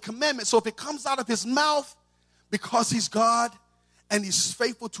 becomes a commandment. So if it comes out of his mouth, because he's God and he's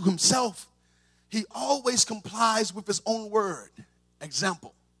faithful to himself, he always complies with his own word.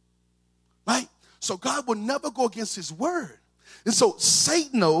 Example, right? So God will never go against his word. And so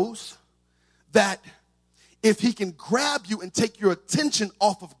Satan knows that if he can grab you and take your attention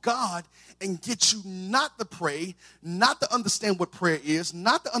off of God and get you not to pray, not to understand what prayer is,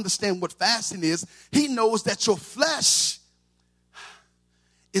 not to understand what fasting is, he knows that your flesh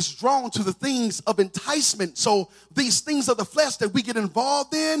is drawn to the things of enticement. So these things of the flesh that we get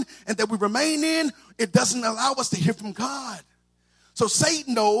involved in and that we remain in, it doesn't allow us to hear from God. So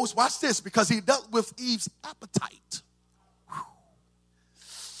Satan knows, watch this, because he dealt with Eve's appetite.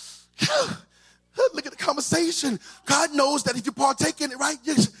 Look at the conversation. God knows that if you partake in it, right,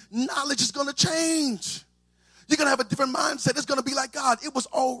 your knowledge is going to change. You're going to have a different mindset. It's going to be like God. It was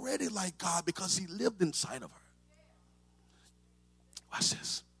already like God because he lived inside of her. Watch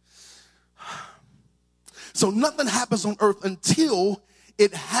this. So nothing happens on earth until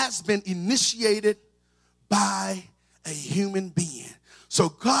it has been initiated by a human being. So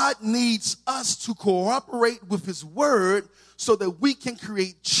God needs us to cooperate with his word so that we can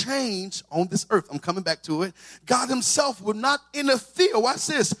create change on this earth. I'm coming back to it. God himself will not interfere, watch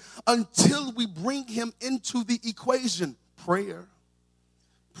this, until we bring him into the equation. Prayer.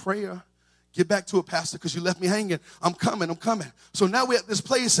 Get back to it, Pastor, because you left me hanging. I'm coming. So now we're at this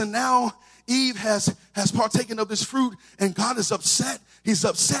place, and now Eve has partaken of this fruit, and God is upset. He's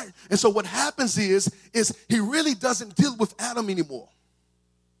upset. And so what happens is he really doesn't deal with Adam anymore.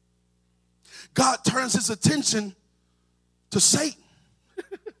 God turns his attention to Satan.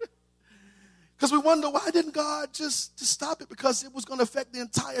 Because we wonder, why didn't God just stop it? Because it was going to affect the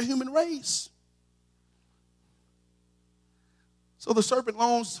entire human race. So the serpent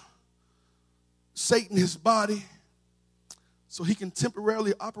loans Satan his body so he can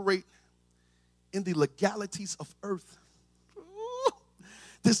temporarily operate in the legalities of earth. Ooh,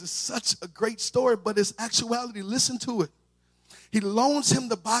 this is such a great story, but it's actuality. Listen to it. He loans him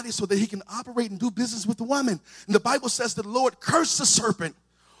the body so that he can operate and do business with the woman. And the Bible says that the Lord cursed the serpent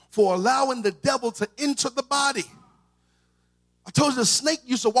for allowing the devil to enter the body. I told you the snake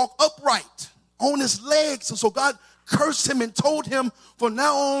used to walk upright on his legs. And so God cursed him and told him, from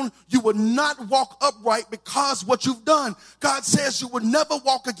now on, you will not walk upright because what you've done. God says you will never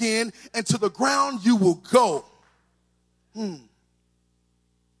walk again, and to the ground you will go. And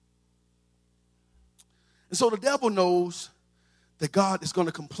so the devil knows that God is going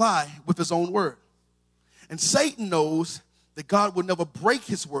to comply with his own word. And Satan knows that God will never break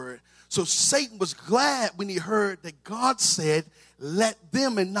his word. So Satan was glad when he heard that God said, let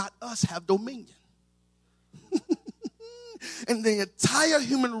them and not us have dominion. And the entire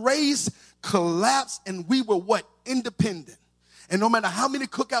human race collapsed, and we were what? Independent. And no matter how many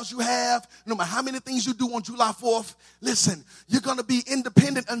cookouts you have, no matter how many things you do on July 4th, listen, you're going to be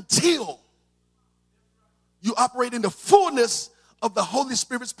independent until you operate in the fullness of the Holy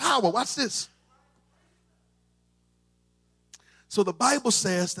Spirit's power. Watch this. So the Bible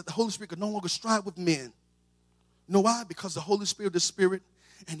says that the Holy Spirit can no longer strive with men. You know why? Because the Holy Spirit is spirit,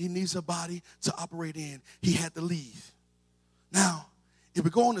 and he needs a body to operate in. He had to leave. Now, if we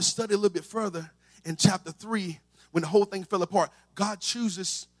go on to study a little bit further, in chapter 3, when the whole thing fell apart, God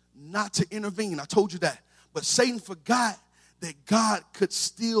chooses not to intervene. I told you that. But Satan forgot that God could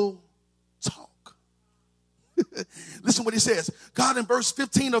still talk. Listen what he says. God in verse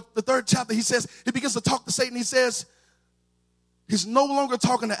 15 of the 3rd chapter, he says, he begins to talk to Satan. He says, he's no longer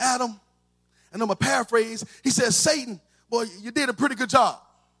talking to Adam. And I'm going to paraphrase. He says, Satan, boy, you did a pretty good job.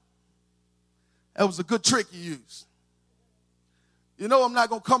 That was a good trick you used. You know I'm not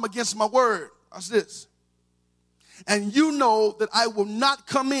going to come against my word. Watch this. And you know that I will not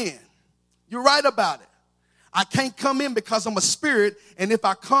come in. You're right about it. I can't come in because I'm a spirit, and if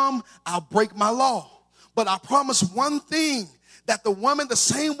I come, I'll break my law. But I promise one thing, that the woman, the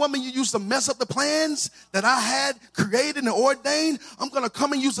same woman you used to mess up the plans that I had created and ordained, I'm going to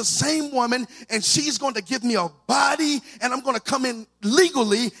come and use the same woman, and she's going to give me a body, and I'm going to come in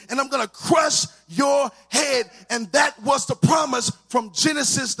legally, and I'm going to crush your head. And that was the promise from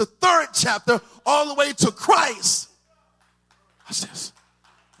Genesis, the 3rd chapter, all the way to Christ. Watch this.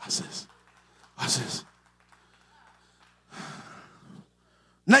 Watch this. Watch this.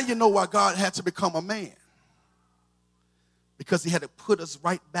 Now you know why God had to become a man. Because he had to put us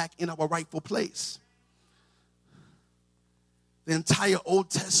right back in our rightful place. The entire Old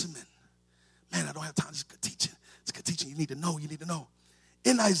Testament. Man, I don't have time. It's good teaching. It's good teaching. You need to know. You need to know.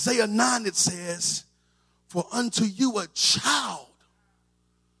 In Isaiah 9 it says, for unto you a child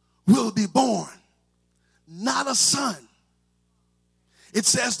will be born, not a son. It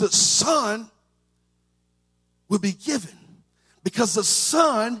says the son will be given because the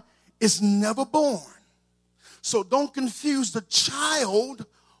son is never born. So don't confuse the child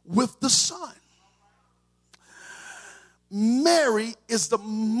with the son. Mary is the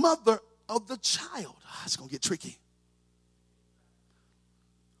mother of the child. It's going to get tricky.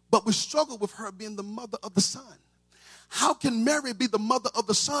 But we struggle with her being the mother of the son. How can Mary be the mother of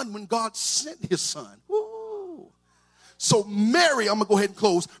the son when God sent his son? Woo. So Mary, I'm going to go ahead and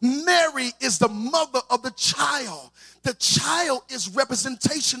close. Mary is the mother of the child. The child is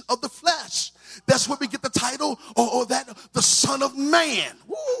representation of the flesh. That's where we get the title, or that the Son of Man.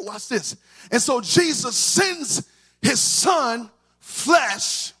 Woo, watch this. And so Jesus sends his son,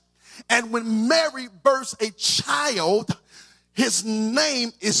 flesh, and when Mary births a child, his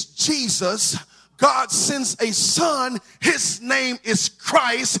name is Jesus. God sends a son, his name is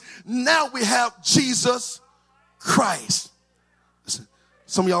Christ. Now we have Jesus Christ. Listen,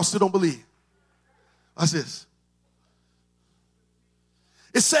 some of y'all still don't believe. Watch this.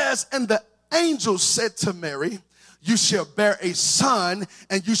 It says, and the angel said to Mary, you shall bear a son,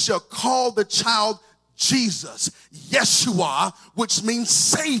 and you shall call the child Jesus, Yeshua, which means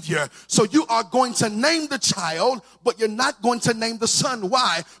Savior. So you are going to name the child, but you're not going to name the son.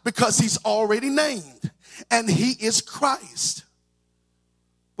 Why? Because he's already named, and he is Christ.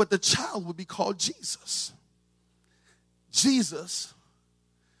 But the child will be called Jesus. Jesus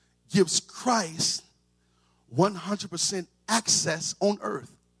gives Christ 100% access on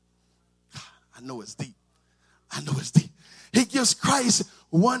earth. I know it's deep. I know it's deep. He gives Christ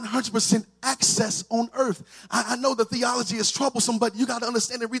 100% access on earth. I know the theology is troublesome, but you got to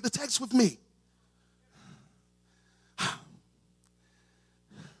understand and read the text with me.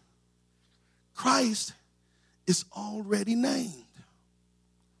 Christ is already named.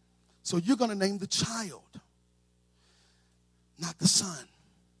 So you're going to name the child, not the son.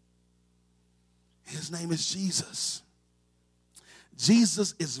 His name is Jesus.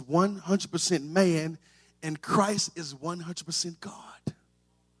 Jesus is 100% man, and Christ is 100% God.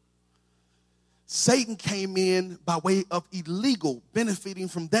 Satan came in by way of illegal, benefiting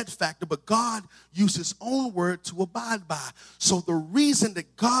from that factor, but God used his own word to abide by. So the reason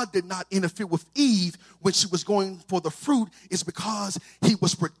that God did not interfere with Eve when she was going for the fruit is because he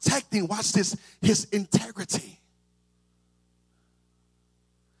was protecting, watch this, his integrity.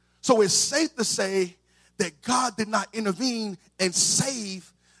 So it's safe to say that God did not intervene and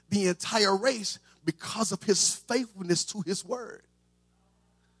save the entire race because of his faithfulness to his word.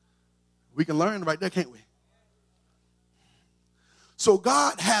 We can learn right there, can't we? So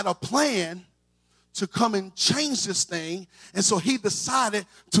God had a plan to come and change this thing, and so he decided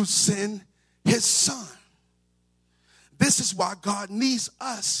to send his son. This is why God needs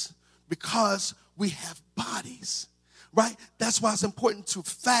us, because we have bodies. Right? That's why it's important to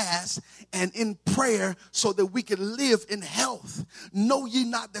fast and in prayer so that we can live in health. Know ye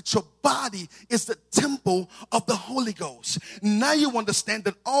not that your body is the temple of the Holy Ghost. Now you understand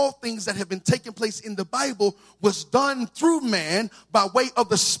that all things that have been taking place in the Bible was done through man by way of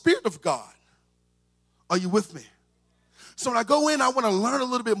the Spirit of God. Are you with me? So when I go in, I want to learn a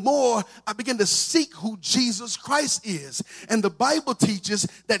little bit more. I begin to seek who Jesus Christ is. And the Bible teaches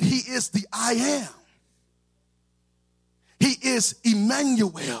that he is the I am. He is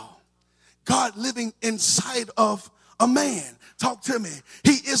Emmanuel, God living inside of a man. Talk to me.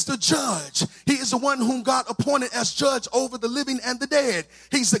 He is the judge. He is the one whom God appointed as judge over the living and the dead.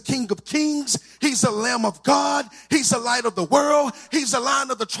 He's the King of kings. He's the Lamb of God. He's the light of the world. He's the Lion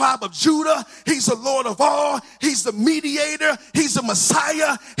of the tribe of Judah. He's the Lord of all. He's the mediator. He's the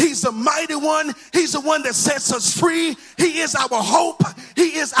Messiah. He's the mighty one. He's the one that sets us free. He is our hope.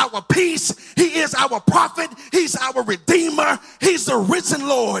 He is our peace. He is our prophet. He's our redeemer. He's the risen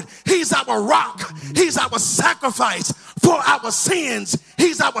Lord. He's our rock. He's our sacrifice for our sins.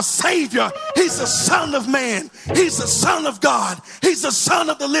 He's our Savior. He's the Son of Man. He's the Son of God. He's the Son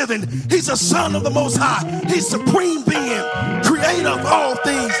of the living. He's the Son of the Most High. He's supreme being, creator of all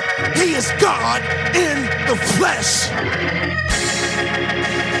things. He is God in the flesh.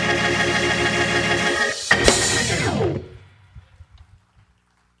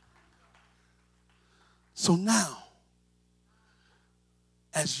 So now,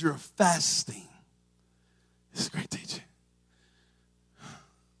 as you're fasting, this is great teaching.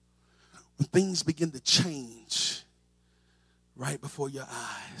 When things begin to change right before your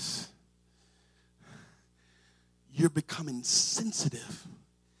eyes, you're becoming sensitive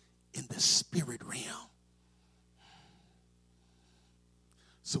in the spirit realm.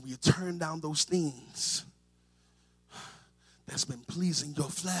 So when you turn down those things that's been pleasing your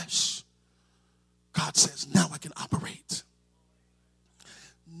flesh, God says, now I can operate.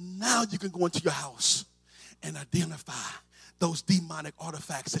 Now you can go into your house and identify those demonic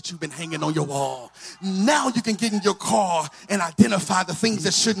artifacts that you've been hanging on your wall. Now you can get in your car and identify the things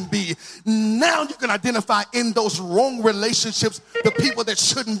that shouldn't be. Now you can identify in those wrong relationships the people that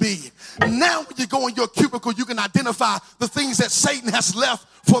shouldn't be. Now when you go in your cubicle, you can identify the things that Satan has left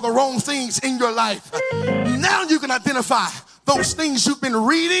for the wrong things in your life. Now you can identify those things you've been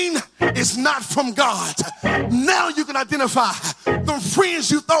reading is not from God. Now you can identify the friends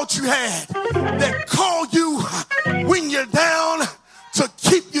you thought you had that call you when you're down to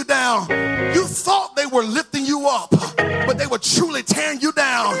keep you down. You thought they were lifting you up, but they were truly tearing you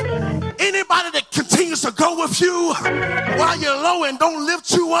down. Anybody that continues to go with you while you're low and don't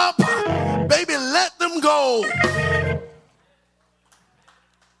lift you up, baby, let them go.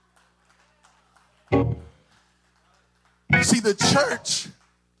 See, the church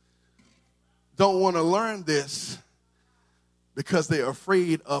don't want to learn this because they're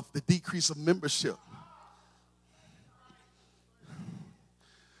afraid of the decrease of membership.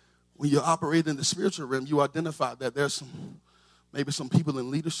 When you operate in the spiritual realm, you identify that there's maybe some people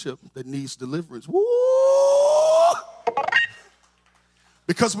in leadership that needs deliverance. Woo!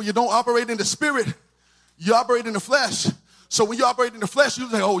 Because when you don't operate in the spirit, you operate in the flesh. So when you operate in the flesh, you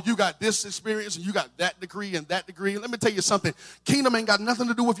say, oh, you got this experience and you got that degree and that degree. Let me tell you something. Kingdom ain't got nothing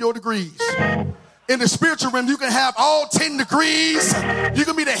to do with your degrees. In the spiritual realm, you can have all 10 degrees. You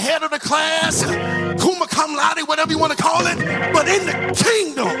can be the head of the class, cum laude, whatever you want to call it. But in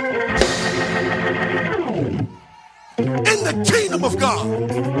the kingdom of God,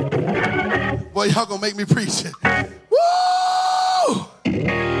 boy, y'all gonna make me preach it. Woo!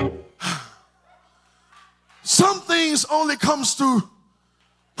 Some things only comes through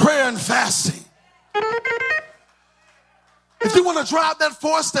prayer and fasting. If you want to drive that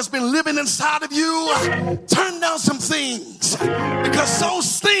force that's been living inside of you, turn down some things. Because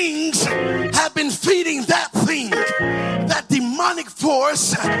those things have been feeding that thing, that demonic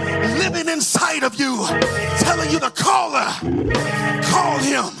force living inside of you, telling you to call her, call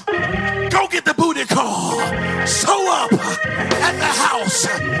him, go get the booty call, show up at the house,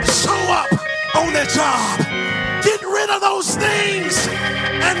 show up on the job. Get rid of those things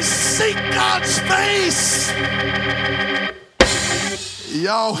and seek God's face.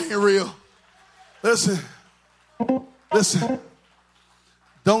 Y'all ain't real. Listen.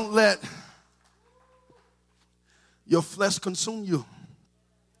 Don't let your flesh consume you.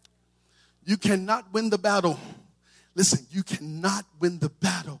 You cannot win the battle. Listen, you cannot win the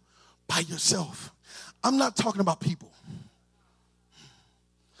battle by yourself. I'm not talking about people.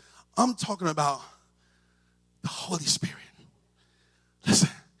 I'm talking about the Holy Spirit. Listen,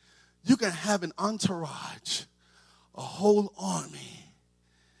 you can have an entourage, a whole army,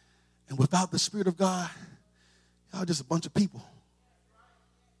 and without the Spirit of God, y'all just a bunch of people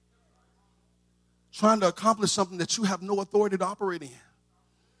trying to accomplish something that you have no authority to operate in.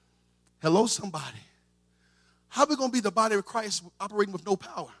 Hello, somebody. How are we going to be the body of Christ operating with no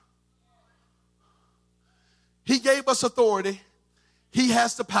power? He gave us authority. He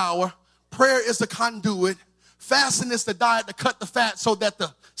has the power. Prayer is the conduit. Fasting is the diet to cut the fat so that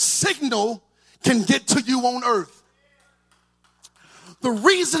the signal can get to you on earth. The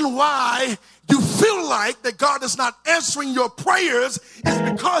reason why you feel like that God is not answering your prayers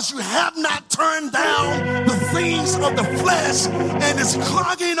is because you have not turned down the things of the flesh and it's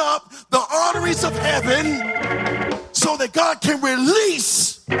clogging up the arteries of heaven so that God can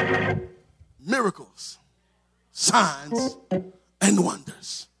release miracles, signs, and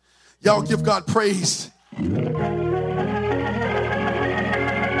wonders. Y'all give God praise.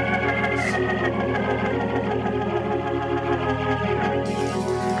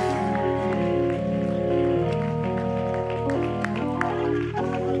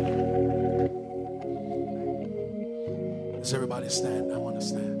 Does everybody stand? I want to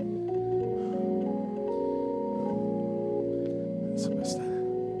stand. Somebody stand.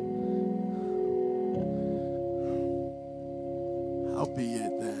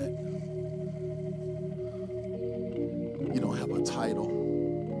 Howbeit that you don't have a title,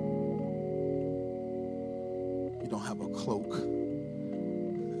 you don't have a cloak,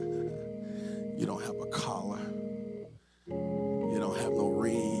 you don't have a collar, you don't have no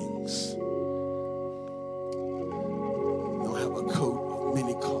rings, you don't have a coat of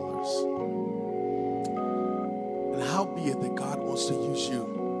many colors. And howbeit that God wants to use you.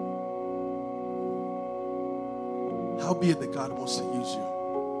 Howbeit that God wants to use you.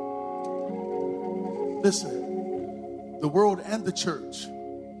 Listen, the world and the church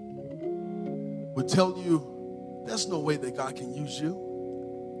would tell you there's no way that God can use you.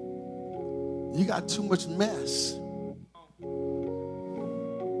 You got too much mess.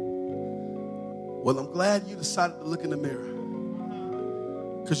 Well, I'm glad you decided to look in the mirror.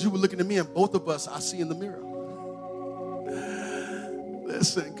 Because you were looking at me and both of us I see in the mirror.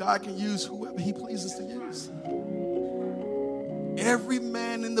 Listen, God can use whoever he pleases to use. Every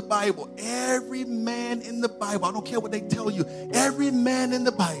man in the Bible, I don't care what they tell you, every man in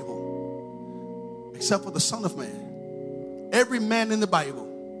the Bible, except for the Son of Man, every man in the Bible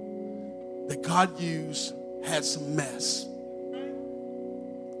that God used had some mess.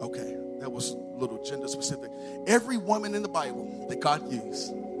 Okay, that was a little gender specific. Every woman in the Bible that God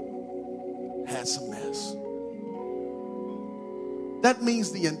used had some mess. That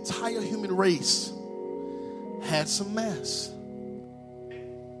means the entire human race had some mess.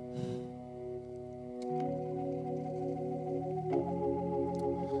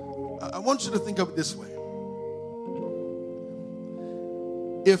 I want you to think of it this way.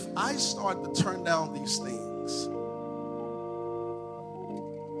 If I start to turn down these things,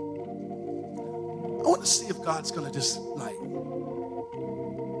 I want to see if God's going to just like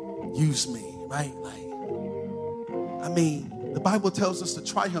use me, right? Like, I mean, the Bible tells us to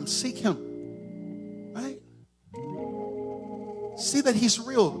try him, seek him, right? See that he's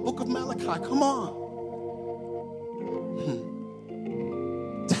real. The book of Malachi, come on.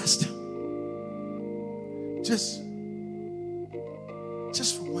 Test him. Just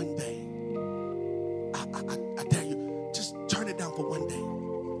for one day. I dare you, just turn it down for one day.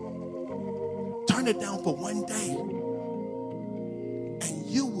 Turn it down for one day. And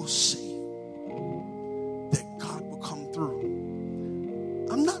you will see that God will come through.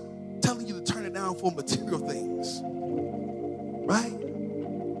 I'm not telling you to turn it down for material things. Right?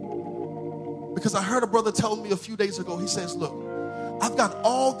 Because I heard a brother tell me a few days ago, he says, look, I've got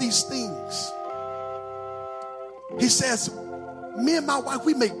all these things. He says, me and my wife,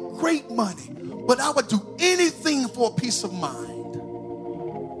 we make great money, but I would do anything for a peace of mind.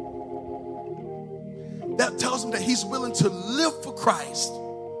 That tells him that he's willing to live for Christ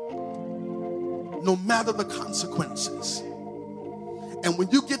no matter the consequences. And when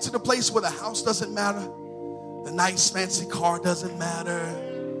you get to the place where the house doesn't matter, the nice fancy car doesn't matter,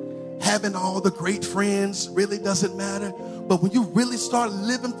 having all the great friends really doesn't matter, but when you really start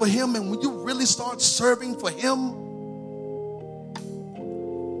living for him and when you really start serving for him,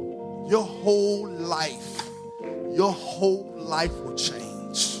 your whole life will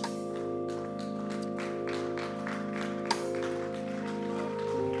change.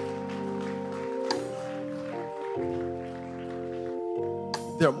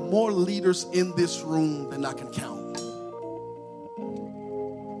 There are more leaders in this room than I can count.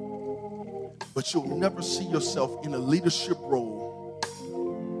 But you'll never see yourself in a leadership role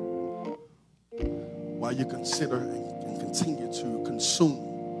while you consider and continue to consume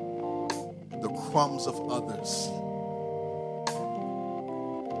the crumbs of others.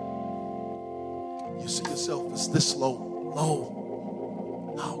 You see yourself as this low.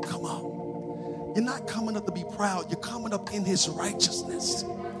 No, come on. You're not coming up to be proud. You're coming up in his righteousness.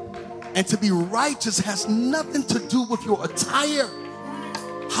 And to be righteous has nothing to do with your attire,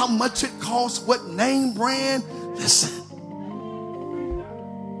 how much it costs, what name brand. Listen,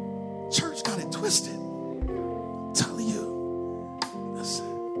 church got it twisted. I'm telling you. Listen,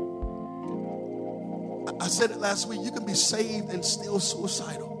 I said it last week. You can be saved and still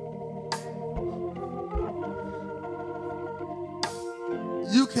suicidal.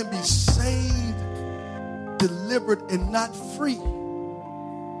 You can be saved, delivered, and not free.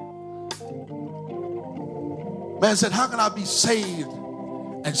 Man said, how can I be saved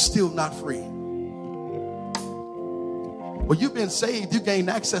and still not free? Well, you've been saved, you gained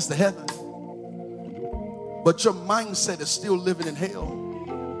access to heaven. But your mindset is still living in hell.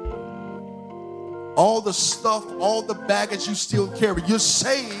 All the stuff, all the baggage you still carry. You're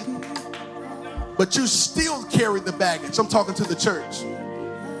saved, but you still carry the baggage. I'm talking to the church.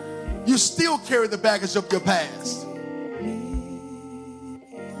 You still carry the baggage of your past.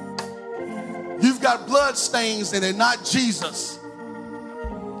 You've got blood stains and they're not Jesus.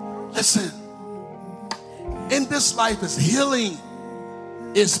 Listen, in this life is healing,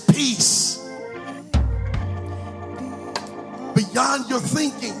 is peace. Beyond your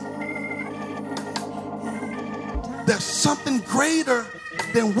thinking, there's something greater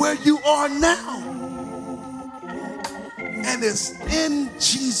than where you are now. And it's in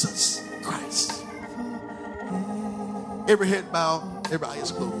Jesus Christ. Every head bowed, every eye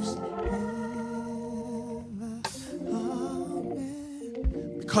is closed.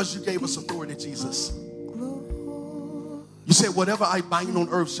 Because you gave us authority, Jesus. You said, whatever I bind on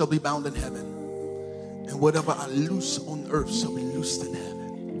earth shall be bound in heaven. And whatever I loose on earth shall be loosed in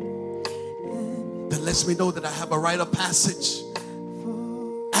heaven. That lets me know that I have a rite of passage,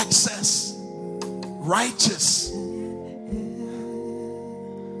 access, righteous,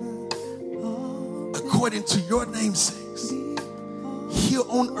 according to your namesakes, here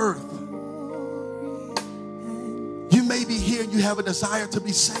on earth. You may be here, you have a desire to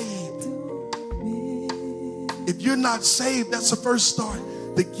be saved. If you're not saved, that's the first start.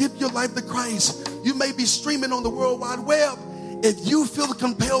 To give your life to Christ. You may be streaming on the World Wide Web. If you feel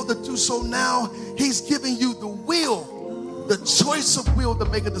compelled to do so now, he's giving you the will, the choice of will to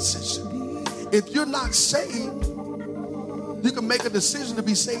make a decision. If you're not saved, you can make a decision to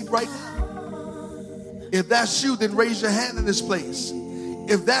be saved right now. If that's you, then raise your hand in this place.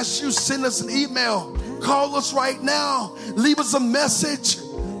 If that's you, send us an email. Call us right now. Leave us a message.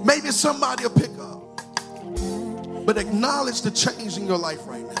 Maybe somebody will pick up. But acknowledge the change in your life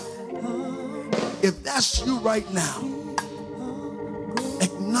right now. If that's you right now,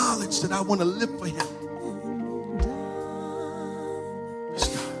 acknowledge that I want to live for him.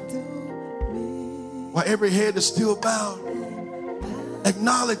 While every head is still bowed,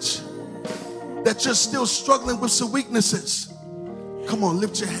 acknowledge that you're still struggling with some weaknesses. Come on,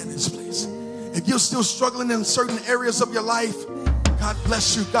 lift your hand in this place. If you're still struggling in certain areas of your life, God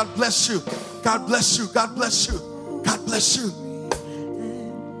bless you, God bless you, God bless you, God bless you, God bless you.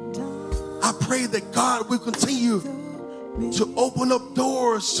 I pray that God will continue to open up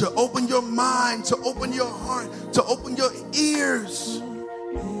doors, to open your mind, to open your heart, to open your ears,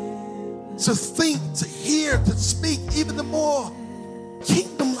 to think, to hear, to speak even the more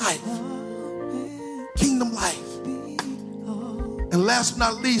kingdom life. Kingdom life. And last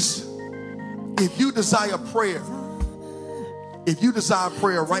but not least, if you desire prayer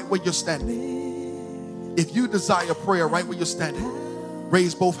right where you're standing, if you desire prayer right where you're standing,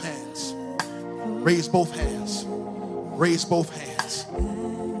 raise both hands. Raise both hands. Raise both hands.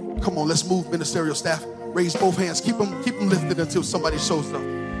 Come on, let's move, ministerial staff. Raise both hands. Keep them lifted until somebody shows up.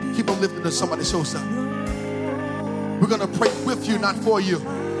 Keep them lifted until somebody shows up. We're going to pray with you, not for you.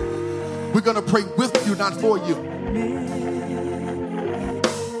 We're going to pray with you, not for you.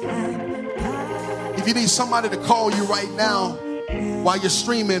 If you need somebody to call you right now while you're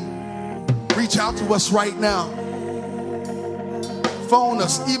streaming, reach out to us right now. Phone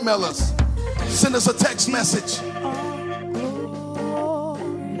us, email us, send us a text message.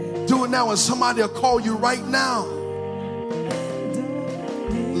 Do it now and somebody will call you right now.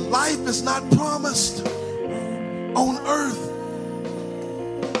 Life is not promised on earth.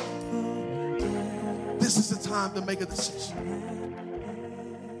 This is the time to make a decision.